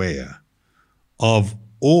increasingly aware of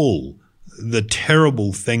all the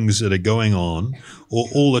terrible things that are going on, or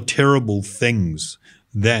all the terrible things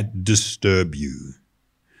that disturb you.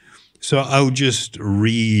 So I'll just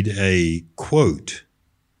read a quote.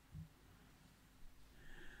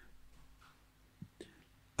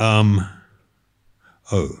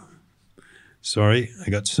 Sorry, I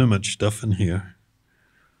got so much stuff in here.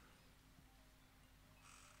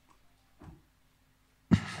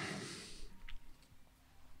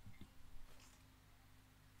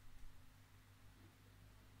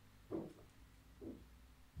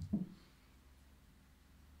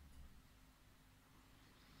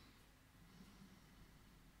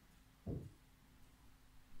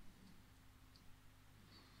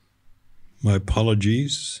 My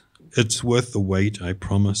apologies. It's worth the wait, I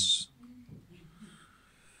promise.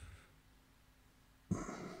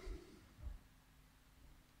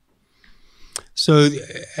 So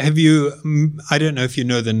have you, I don't know if you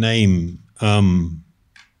know the name,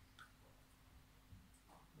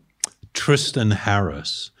 Tristan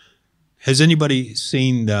Harris. Has anybody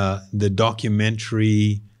seen the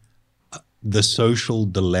documentary, The Social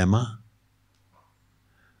Dilemma?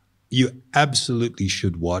 You absolutely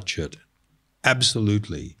should watch it.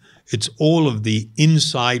 Absolutely. It's all of the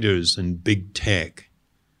insiders in big tech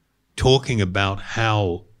talking about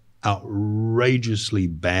how outrageously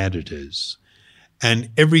bad it is. And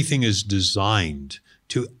everything is designed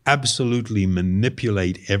to absolutely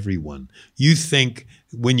manipulate everyone. You think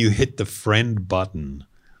when you hit the friend button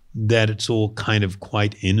that it's all kind of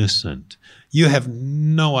quite innocent. You have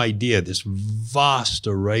no idea this vast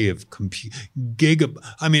array of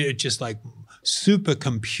it's just like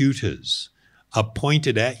supercomputers are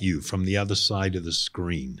pointed at you from the other side of the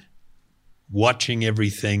screen, watching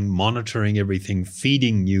everything, monitoring everything,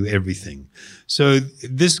 feeding you everything. So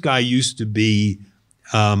this guy used to be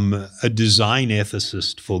a design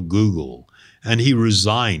ethicist for Google, and he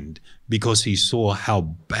resigned because he saw how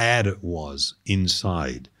bad it was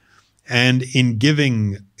inside. And in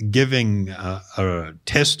giving a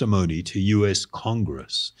testimony to U.S.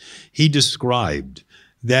 Congress, he described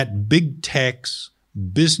that big tech's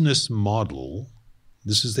business model,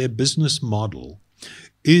 this is their business model,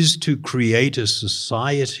 is to create a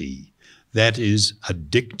society that is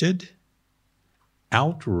addicted,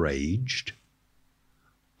 outraged,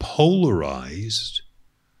 polarized,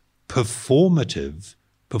 performative.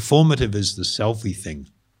 Performative is the selfie thing.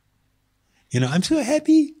 I'm so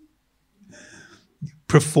happy.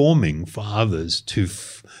 Performing for others to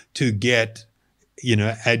get,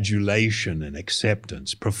 adulation and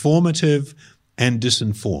acceptance. Performative and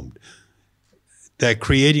disinformed. They're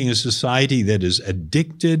creating a society that is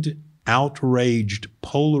addicted, outraged,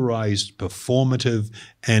 polarized, performative,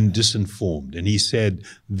 and disinformed. And he said,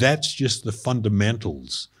 that's just the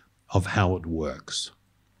fundamentals of how it works.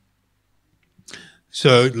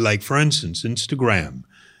 So, like, for instance, Instagram,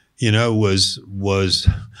 was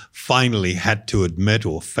finally had to admit,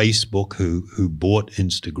 or Facebook, who bought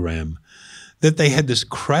Instagram, that they had this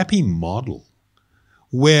crappy model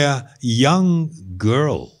where young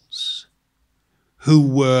girls who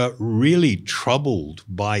were really troubled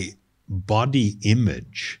by body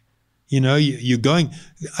image, you're going,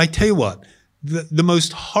 I tell you what, the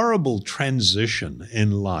most horrible transition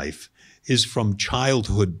in life is from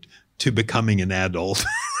childhood to becoming an adult.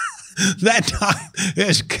 That time,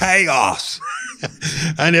 there's chaos.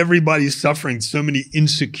 And everybody's suffering so many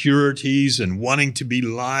insecurities and wanting to be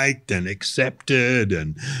liked and accepted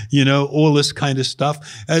and, all this kind of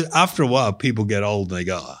stuff. After a while, people get old and they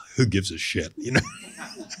go, oh, who gives a shit,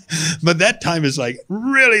 But that time is like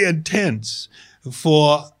really intense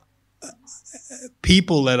for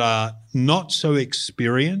people that are not so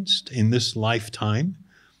experienced in this lifetime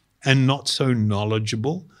and not so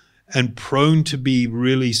knowledgeable and prone to be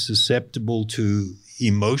really susceptible to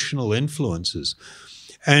emotional influences.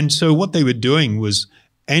 And so what they were doing was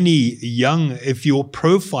if your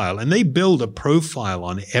profile, and they build a profile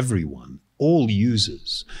on everyone, all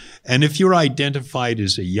users. And if you're identified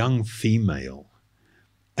as a young female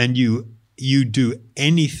and you do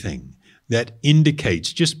anything that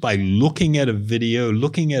indicates, just by looking at a video,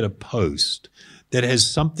 looking at a post that has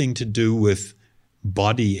something to do with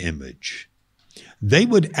body image, they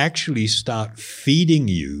would actually start feeding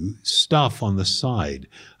you stuff on the side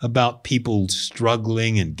about people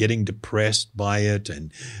struggling and getting depressed by it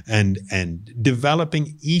and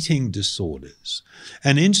developing eating disorders.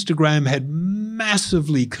 And Instagram had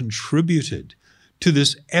massively contributed to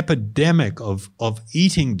this epidemic of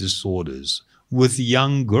eating disorders with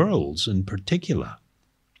young girls in particular.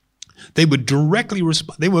 They were directly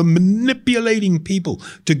they were manipulating people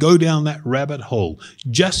to go down that rabbit hole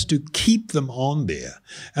just to keep them on there.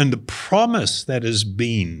 And the promise that has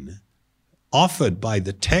been offered by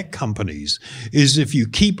the tech companies is if you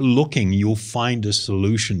keep looking, you'll find a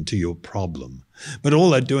solution to your problem. But all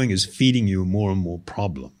they're doing is feeding you more and more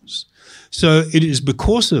problems. So it is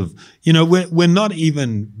because of, we're not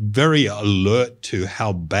even very alert to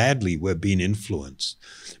how badly we're being influenced.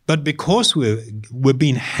 But because we're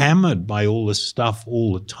being hammered by all this stuff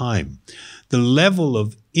all the time, the level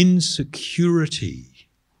of insecurity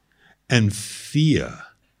and fear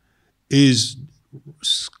is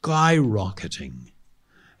skyrocketing.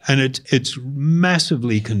 And it's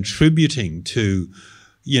massively contributing to,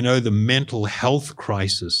 the mental health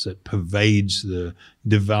crisis that pervades the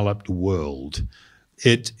developed world.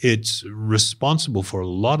 It's responsible for a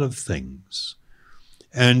lot of things.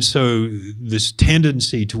 And so this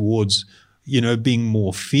tendency towards, being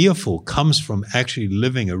more fearful comes from actually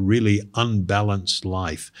living a really unbalanced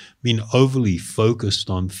life, being overly focused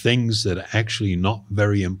on things that are actually not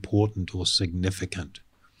very important or significant.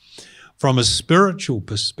 From a spiritual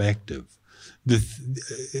perspective,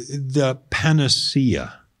 the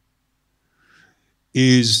panacea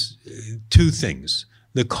is two things: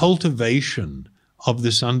 the cultivation of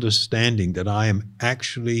this understanding that I am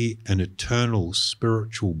actually an eternal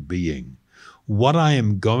spiritual being. What I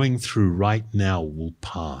am going through right now will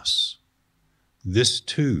pass. this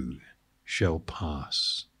too shall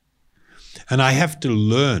pass. And I have to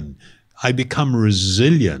learn. I become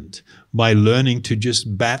resilient by learning to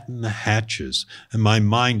just batten the hatches. And my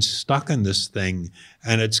mind's stuck in this thing,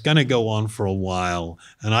 and it's going to go on for a while,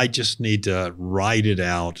 and I just need to ride it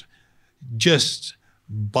out. Just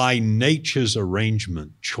by nature's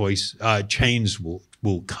arrangement, change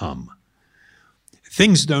will come.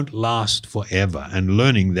 Things don't last forever, and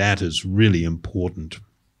learning that is really important.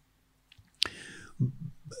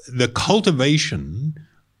 The cultivation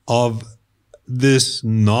of this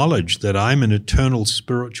knowledge that I'm an eternal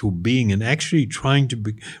spiritual being and actually trying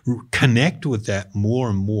to connect with that more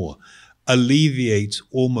and more alleviates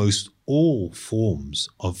almost all forms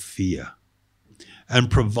of fear and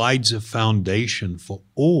provides a foundation for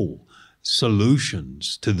all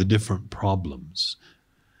solutions to the different problems.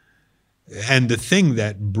 And the thing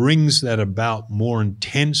that brings that about more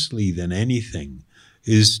intensely than anything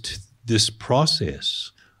is this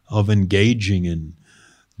process of engaging in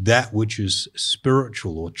that which is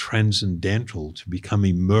spiritual or transcendental, to become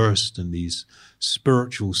immersed in these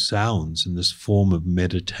spiritual sounds in this form of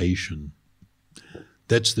meditation.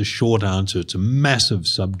 That's the short answer. It's a massive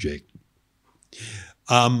subject.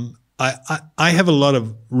 I have a lot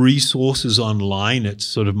of resources online. It's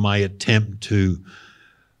sort of my attempt to,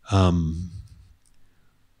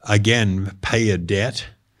 again, pay a debt.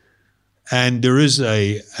 And there is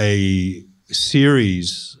a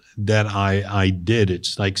series that I did.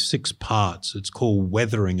 It's like 6 parts. It's called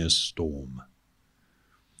Weathering a Storm.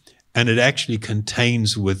 And it actually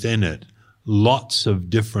contains within it lots of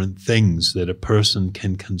different things that a person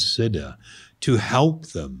can consider to help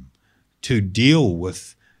them to deal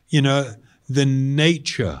with, the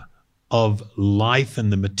nature of life in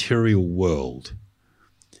the material world.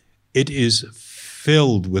 It is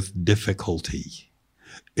filled with difficulty.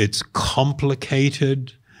 It's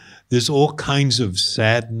complicated. There's all kinds of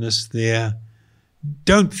sadness there.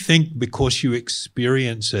 Don't think because you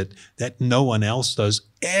experience it that no one else does.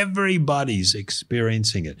 Everybody's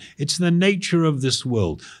experiencing it. It's the nature of this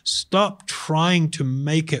world. Stop trying to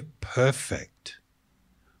make it perfect.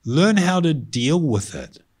 Learn how to deal with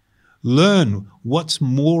it. Learn what's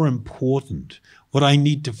more important, what I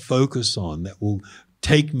need to focus on that will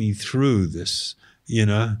take me through this,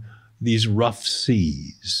 these rough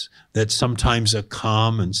seas that sometimes are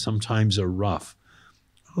calm and sometimes are rough.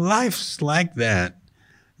 Life's like that.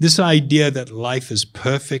 This idea that life is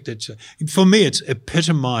perfect, for me, it's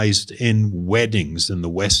epitomized in weddings in the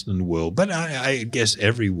Western world, but I guess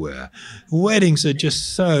everywhere. Weddings are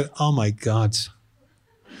just so, oh my God.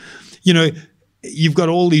 You've got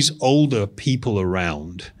all these older people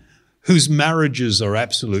around whose marriages are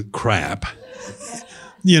absolute crap,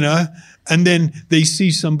 and then they see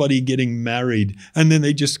somebody getting married, and then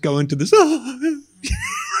they just go into this,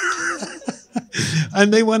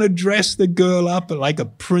 and they want to dress the girl up like a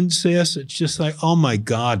princess. It's just like, oh my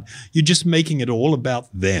God, you're just making it all about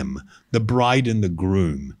them, the bride and the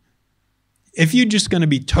groom. If you're just going to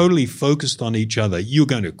be totally focused on each other, you're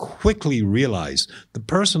going to quickly realize the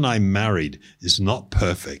person I married is not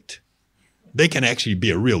perfect. They can actually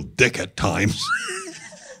be a real dick at times.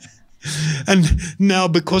 And now,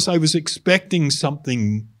 because I was expecting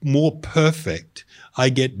something more perfect, I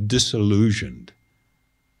get disillusioned.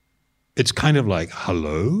 It's kind of like,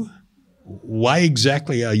 hello? Why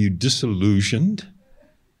exactly are you disillusioned?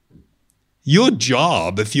 Your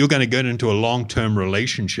job, if you're going to get into a long-term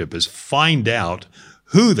relationship, is find out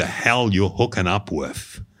who the hell you're hooking up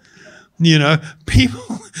with.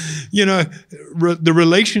 People, the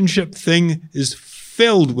relationship thing is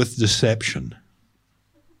filled with deception.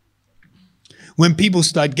 When people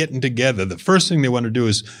start getting together, the first thing they want to do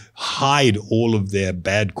is hide all of their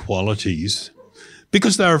bad qualities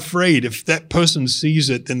because they're afraid if that person sees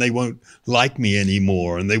it, then they won't like me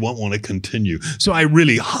anymore and they won't want to continue. So I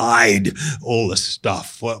really hide all the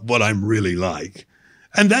stuff, what I'm really like.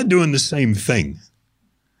 And they're doing the same thing.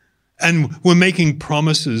 And we're making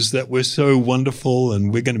promises that we're so wonderful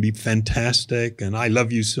and we're going to be fantastic and I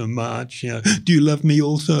love you so much. Do you love me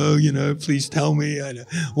also? Please tell me.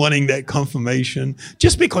 Wanting that confirmation.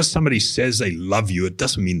 Just because somebody says they love you, it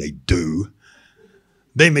doesn't mean they do.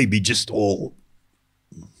 They may be just all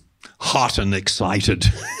hot and excited.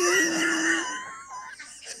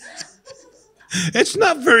 It's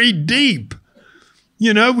not very deep.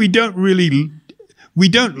 We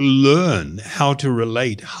don't learn how to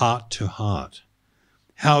relate heart to heart,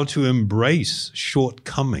 how to embrace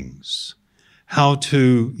shortcomings, how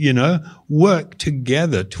to, work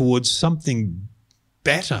together towards something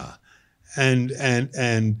better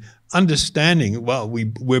and understanding, well,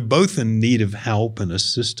 we're both in need of help and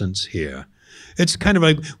assistance here. It's kind of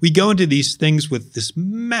like we go into these things with this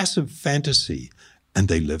massive fantasy, and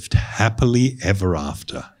they lived happily ever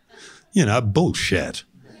after. Bullshit.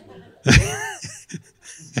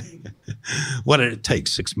 What did it take?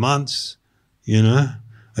 6 months? A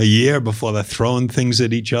year before they're throwing things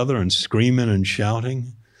at each other and screaming and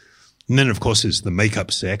shouting? And then, of course, there's the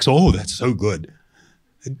make-up sex. Oh, that's so good.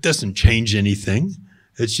 It doesn't change anything.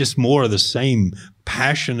 It's just more of the same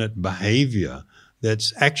passionate behavior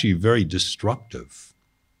that's actually very destructive.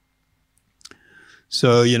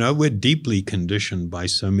 So, we're deeply conditioned by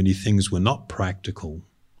so many things. We're not practical.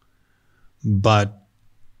 But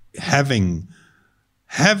having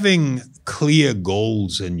clear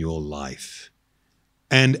goals in your life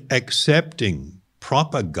and accepting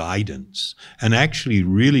proper guidance and actually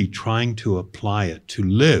really trying to apply it to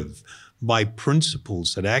live by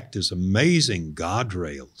principles that act as amazing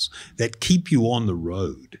guardrails that keep you on the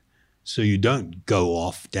road so you don't go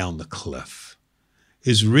off down the cliff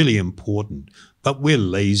is really important. But we're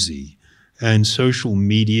lazy, and social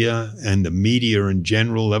media and the media in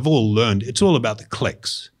general have all learned it's all about the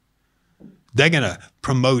clicks. They're going to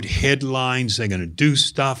promote headlines. They're going to do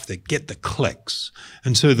stuff that get the clicks.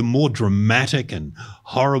 And so the more dramatic and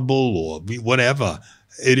horrible or whatever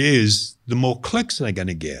it is, the more clicks they're going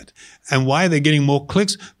to get. And why are they getting more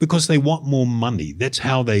clicks? Because they want more money. That's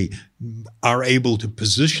how they are able to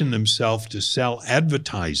position themselves to sell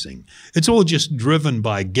advertising. It's all just driven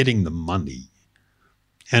by getting the money.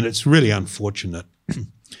 And it's really unfortunate.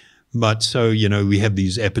 But so, we have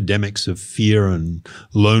these epidemics of fear and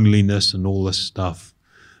loneliness and all this stuff.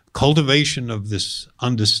 Cultivation of this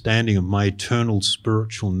understanding of my eternal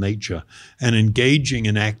spiritual nature and engaging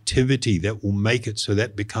in activity that will make it so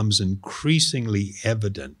that becomes increasingly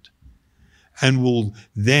evident and will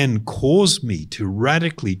then cause me to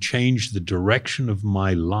radically change the direction of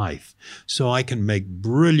my life so I can make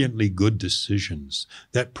brilliantly good decisions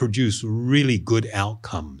that produce really good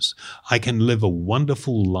outcomes. I can live a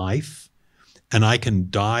wonderful life and I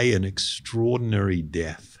can die an extraordinary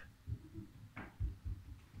death.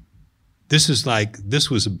 This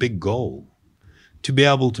was a big goal, to be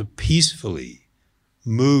able to peacefully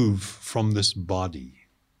move from this body,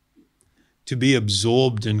 to be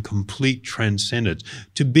absorbed in complete transcendence,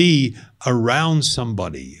 to be around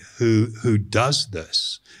somebody who does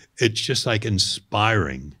this. It's just like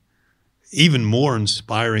inspiring, even more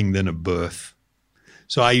inspiring than a birth.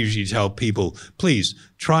 So I usually tell people, please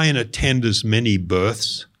try and attend as many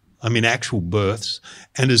births, actual births,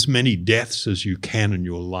 and as many deaths as you can in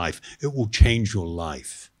your life. It will change your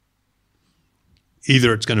life.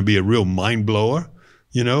 Either it's going to be a real mind blower,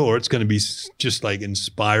 or it's going to be just like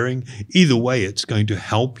inspiring. Either way, it's going to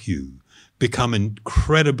help you become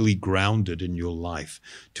incredibly grounded in your life,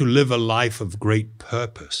 to live a life of great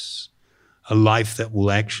purpose, a life that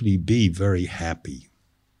will actually be very happy.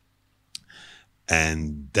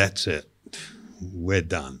 And that's it. We're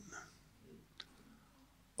done.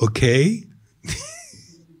 Okay?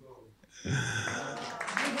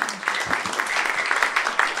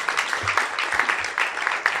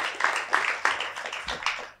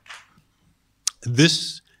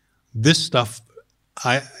 This stuff,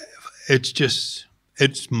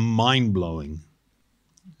 it's mind-blowing.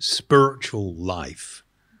 Spiritual life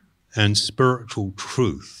and spiritual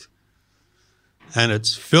truth. And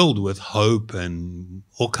it's filled with hope and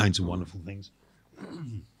all kinds of wonderful things.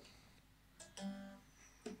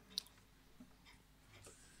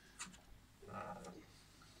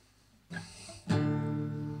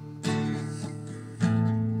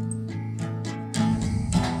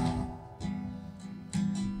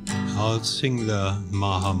 I'll sing the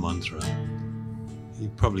Maha Mantra. You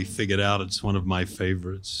probably figured out it's one of my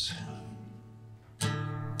favorites.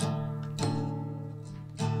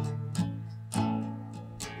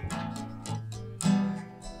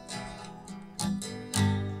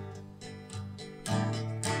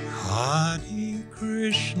 Hare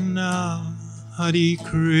Krishna, Hare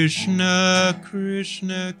Krishna,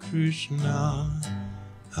 Krishna Krishna,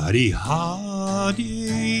 Hare Hare,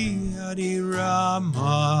 Hare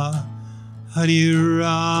Rama, Hare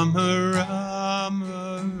Rama,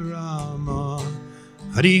 Rama Rama,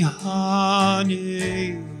 Hare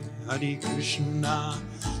Hare, Hare Krishna,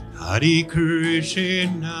 Hare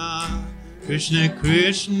Krishna, Krishna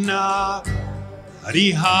Krishna,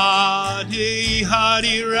 Hare Hare,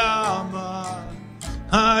 Hare Rama,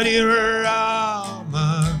 Hare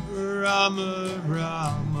Rama, Rama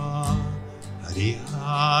Rama, Hare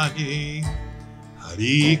Hare,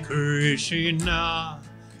 Hare Krishna,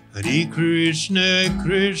 Hare Krishna,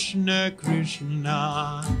 Krishna Krishna,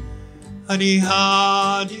 Hare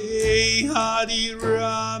Hare, Hare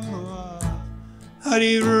Rama,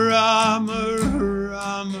 Hare Rama,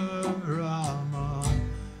 Rama Rama,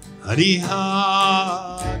 Hare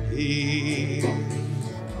Hare,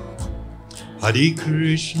 Hare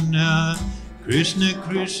Krishna, Krishna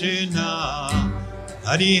Krishna,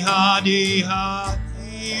 Hare Hare,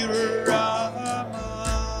 Hare Rama,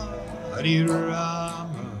 Hare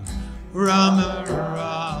Rama, Rama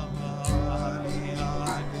Rama,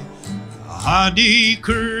 Hare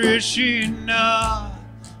Krishna,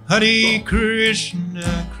 Hare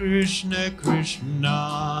Krishna, Krishna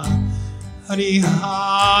Krishna, Hare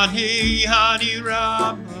Hare, Hare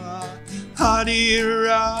Rama, Hare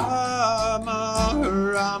Rama,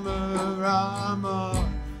 Rama Rama,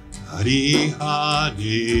 Hare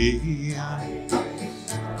Hare,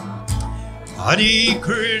 Hare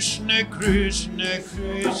Krishna, Krishna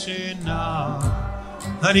Krishna,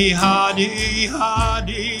 Hare Hare,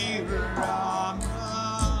 Hare Rama,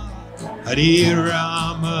 Hare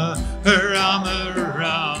Rama, Rama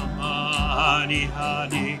Rama, Hare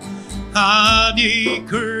Hare, Hare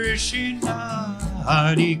Krishna,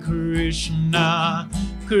 Hare Krishna,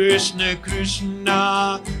 Krishna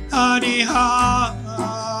Krishna, Hare Hare,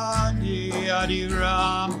 Hare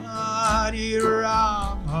Rama, Hare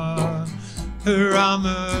Rama,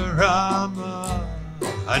 Rama Rama,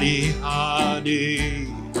 Hare Hare,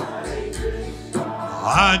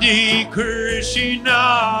 Hare Krishna,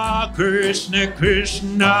 Krishna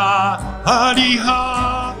Krishna, Hare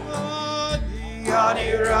Hare,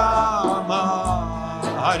 Hare Rama,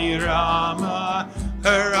 Hare Rama,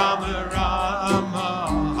 Rama Rama,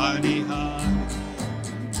 Hare Hare,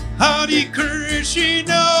 Hare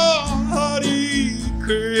Krishna, Hare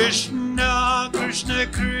Krishna, Krishna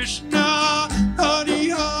Krishna, Hare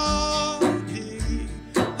Hare,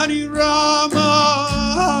 Hare Rama,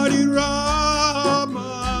 Hare Rama,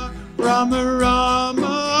 Rama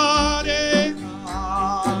Rama, Hare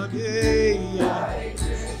Hare,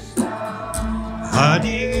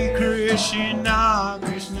 Hare Krishna,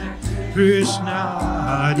 Krishna Krishna,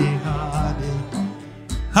 Hare Hare,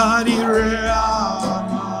 Hare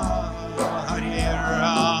Rama, Hare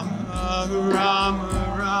Rama, Rama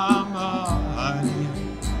Rama, Hare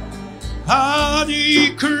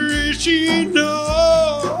Hare Krishna,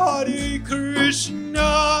 Hare Krishna,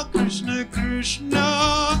 Krishna Krishna,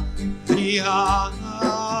 Hare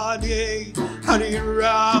Hare, Hare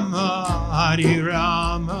Rama, Hare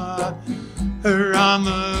Rama,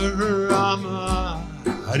 Rama Rama,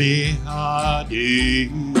 Hare Hare,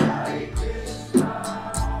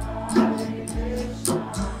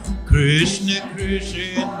 Krishna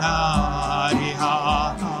Krishna, Hare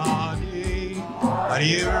Hare,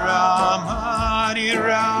 Hare Rama, Hare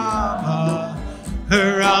Rama,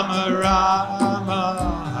 Rama Rama,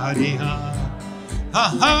 Hare Hare,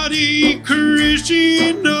 Hare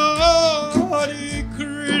Krishna, Hare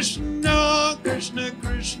Krishna, Krishna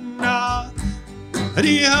Krishna,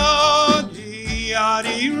 Hare Hare,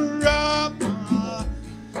 Hare Rama,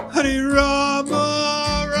 Hare Rama,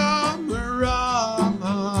 Rama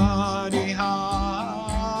Rama, Hare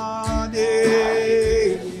Hare,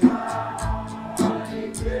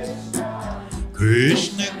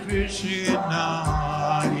 Krishna Krishna,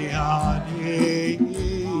 Hare Hare,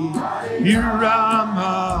 Hare Rama,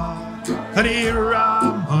 Hare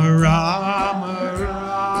Rama, Rama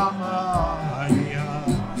Rama, Hare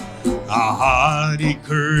Hare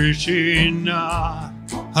Krishna,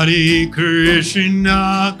 Hare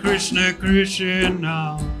Krishna, Krishna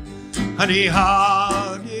Krishna, Hare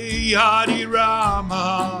Hare, Hare Rama,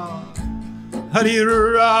 Hare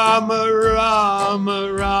Rama, Rama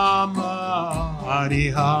Rama,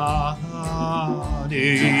 Hare Hare,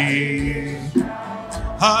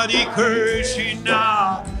 Hare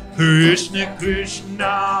Krishna, Krishna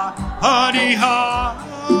Krishna, Hare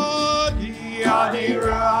Hare, Hare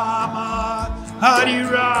Rama, Hare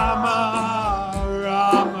Rama,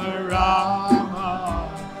 Rama Rama,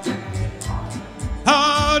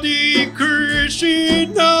 Hare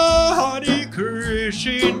Krishna, Hare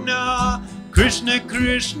Krishna, Krishna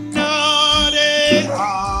Krishna, Hare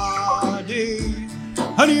Hare,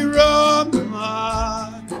 Hare Rama,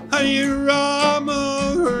 Hare Rama,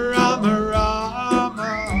 Rama Rama,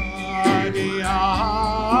 Hare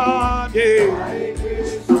Hare,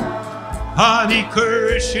 Hare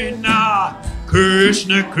Krishna,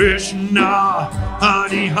 Krishna Krishna,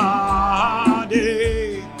 Hare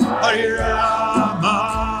Hare, Hare Rama,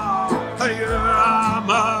 Hare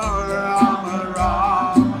Rama, Rama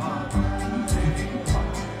Rama,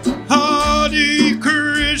 Hare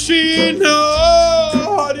Krishna,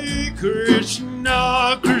 Hare Krishna,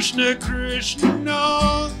 Krishna Krishna,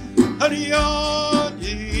 Hare Hare,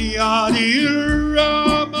 Hare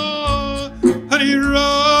Rama, Hare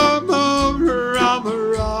Rama, Rama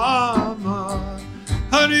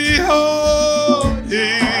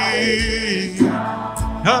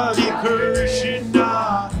Hare Krishna,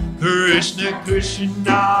 Krishna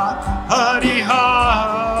Krishna, Hare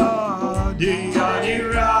Hare, Hare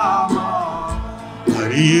Rama,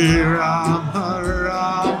 Hare Rama,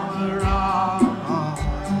 Rama Rama.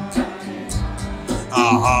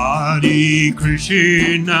 Hare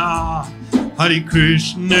Krishna, Hare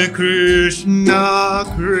Krishna, Krishna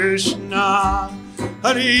Krishna,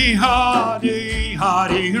 Hare Hare,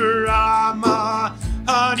 Hare Rama,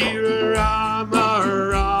 Hare Rama,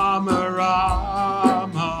 Rama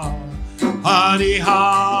Rama. Hare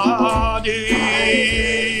Hare,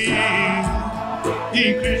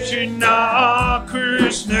 Hare Krishna,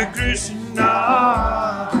 Krishna Krishna,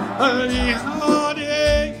 Hare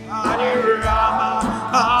Hare, Hare Rama,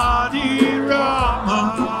 Hare Rama,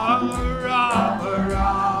 Rama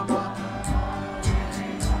Rama.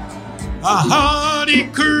 Hare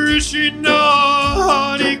Krishna,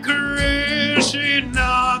 Hare Krishna,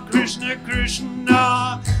 Krishna Krishna,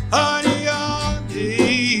 Hare Hare,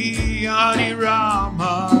 Hare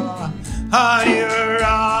Rama, Hare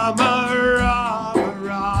Rama, Rama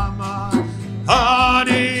Rama.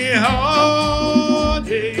 Hare Hare,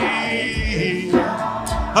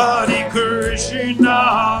 Hare Krishna,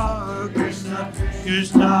 Krishna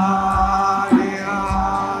Krishna, Hare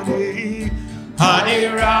Hare, Hare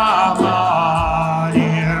Rama,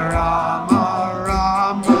 Hare Rama,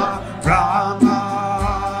 Rama Rama.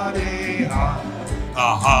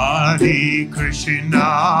 Hare Krishna,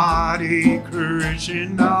 Hare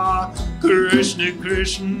Krishna, Krishna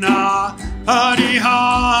Krishna, Hare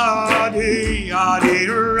Hare, Hare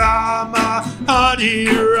Rama, Hare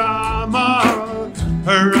Rama,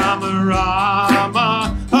 Rama Rama.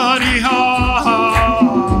 Hare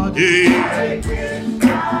Hare,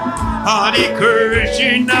 Hare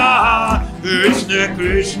Krishna, Krishna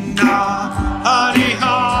Krishna, Hare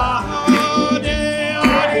Hare,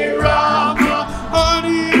 Hare Rama,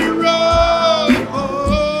 Hare Rama,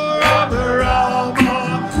 Rama Rama.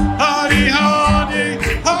 Hare Hare,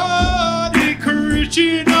 Hare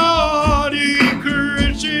Krishna, Hare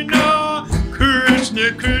Krishna, Krishna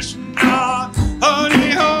Krishna,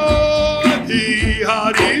 Hare Hare,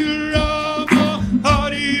 Hare Rama,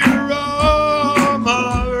 Hare Rama,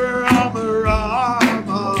 Rama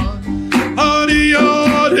Rama. Hare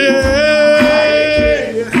Hare,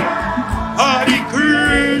 Hare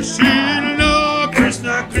Krishna,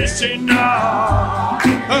 Krishna Krishna,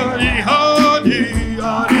 Hare Hare,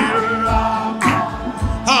 Hare Rama,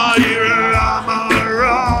 Hare Rama,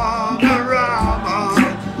 Rama Rama.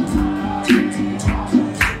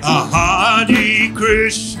 Hare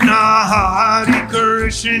Krishna, Hare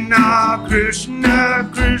Krishna, Krishna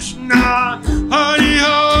Krishna, Hare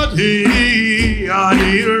Hare,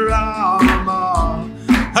 Hare Rama,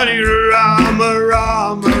 Hare Rama,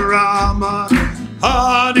 Rama Rama.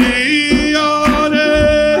 Hare Hare,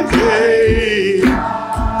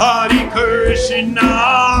 Hare Krishna,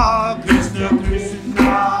 Krishna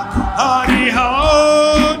Krishna, Hare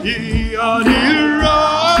Hare, Hare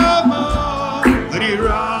Rama, Hare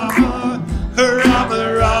Rama, Rama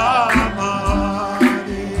Rama.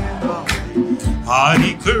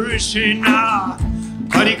 Hare Krishna,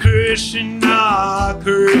 Hare Krishna,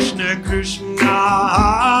 Krishna Krishna,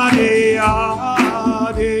 Hare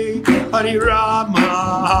Hare, Hare Rama,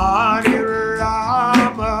 Hare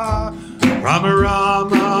Rama, Rama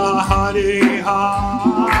Rama. Hare Hare,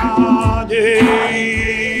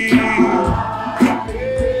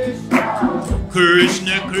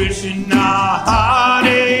 Krishna Krishna,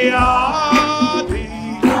 Hare Hare,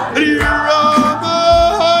 Hare Rama,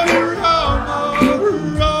 Hare Rama,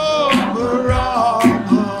 Rama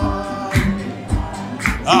Rama.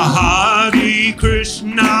 Hare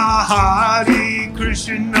Krishna, Hare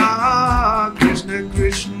Krishna, Krishna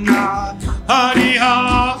Krishna, Hare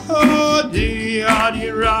Hare,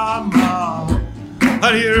 Hare Rama,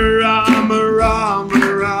 Hare Rama, Rama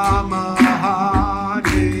Rama.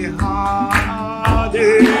 Hare Hare,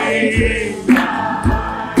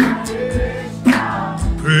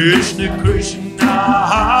 Krishna Krishna,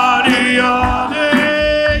 Hare Hare,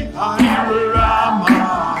 Hare Rama,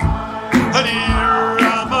 Hare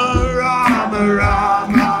Rama, Rama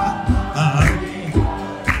Rama.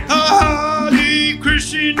 Hare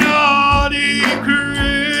Krishna, Hare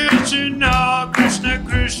Krishna, Krishna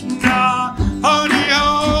Krishna, Hare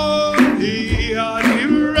Hare, Hare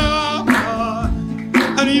Rama,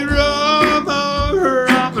 Hare Rama,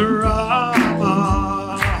 Rama Rama.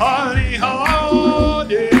 Hare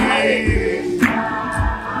Hare,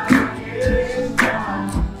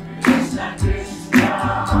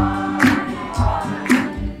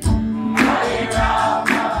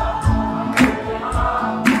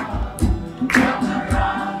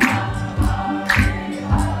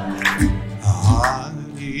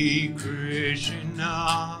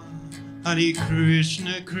 Hare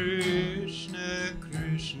Krishna, Krishna,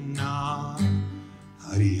 Krishna,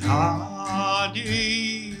 Hare Hare,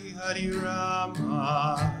 Hare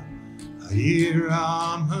Rama, Hare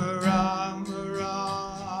Rama, Rama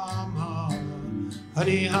Rama,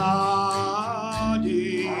 Hare Hare.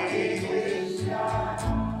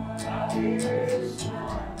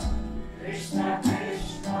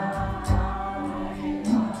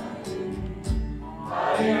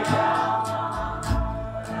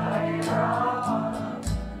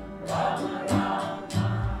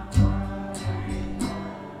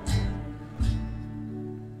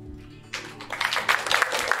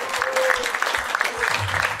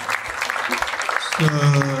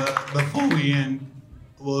 Before we end,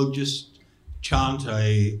 we'll just chant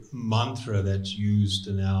a mantra that's used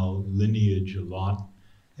in our lineage a lot.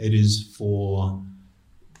 It is for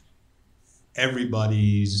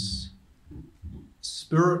everybody's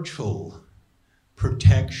spiritual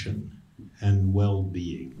protection and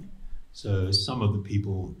well-being. So some of the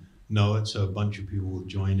people know it, so a bunch of people will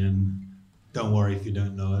join in. Don't worry if you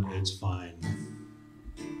don't know it, it's fine.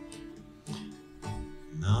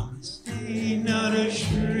 Namaste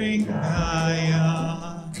Narashringaya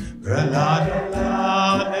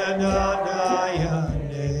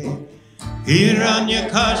Praladadadadayane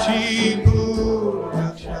Hiranyakashipu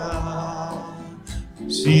Raksha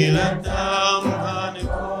Silatam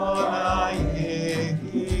Hanikolaye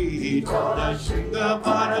Toda Shringa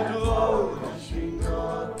Parato Shringa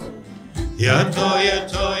Yato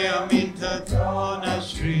Yato Yaminta Tona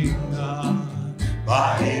Shringa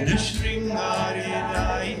Bahina Shringari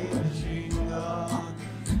Dayina Shringa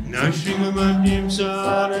Nashringa Mandim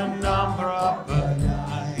Saranam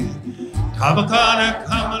Prapanai Tabakana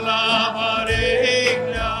Kamala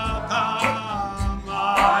Varegla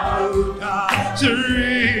Kamaduta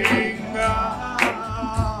Shringa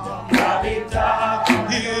Madita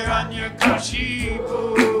Hiranyakashipu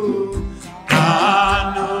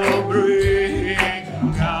Kano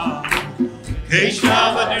Bringa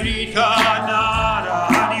Keshavadrita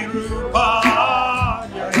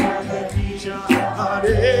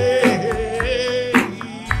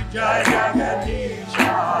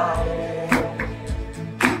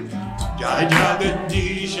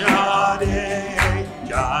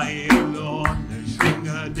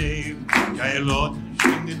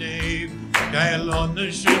Jai Lord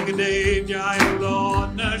Nrsingadev, Jai Lord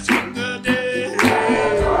Nrsingadev,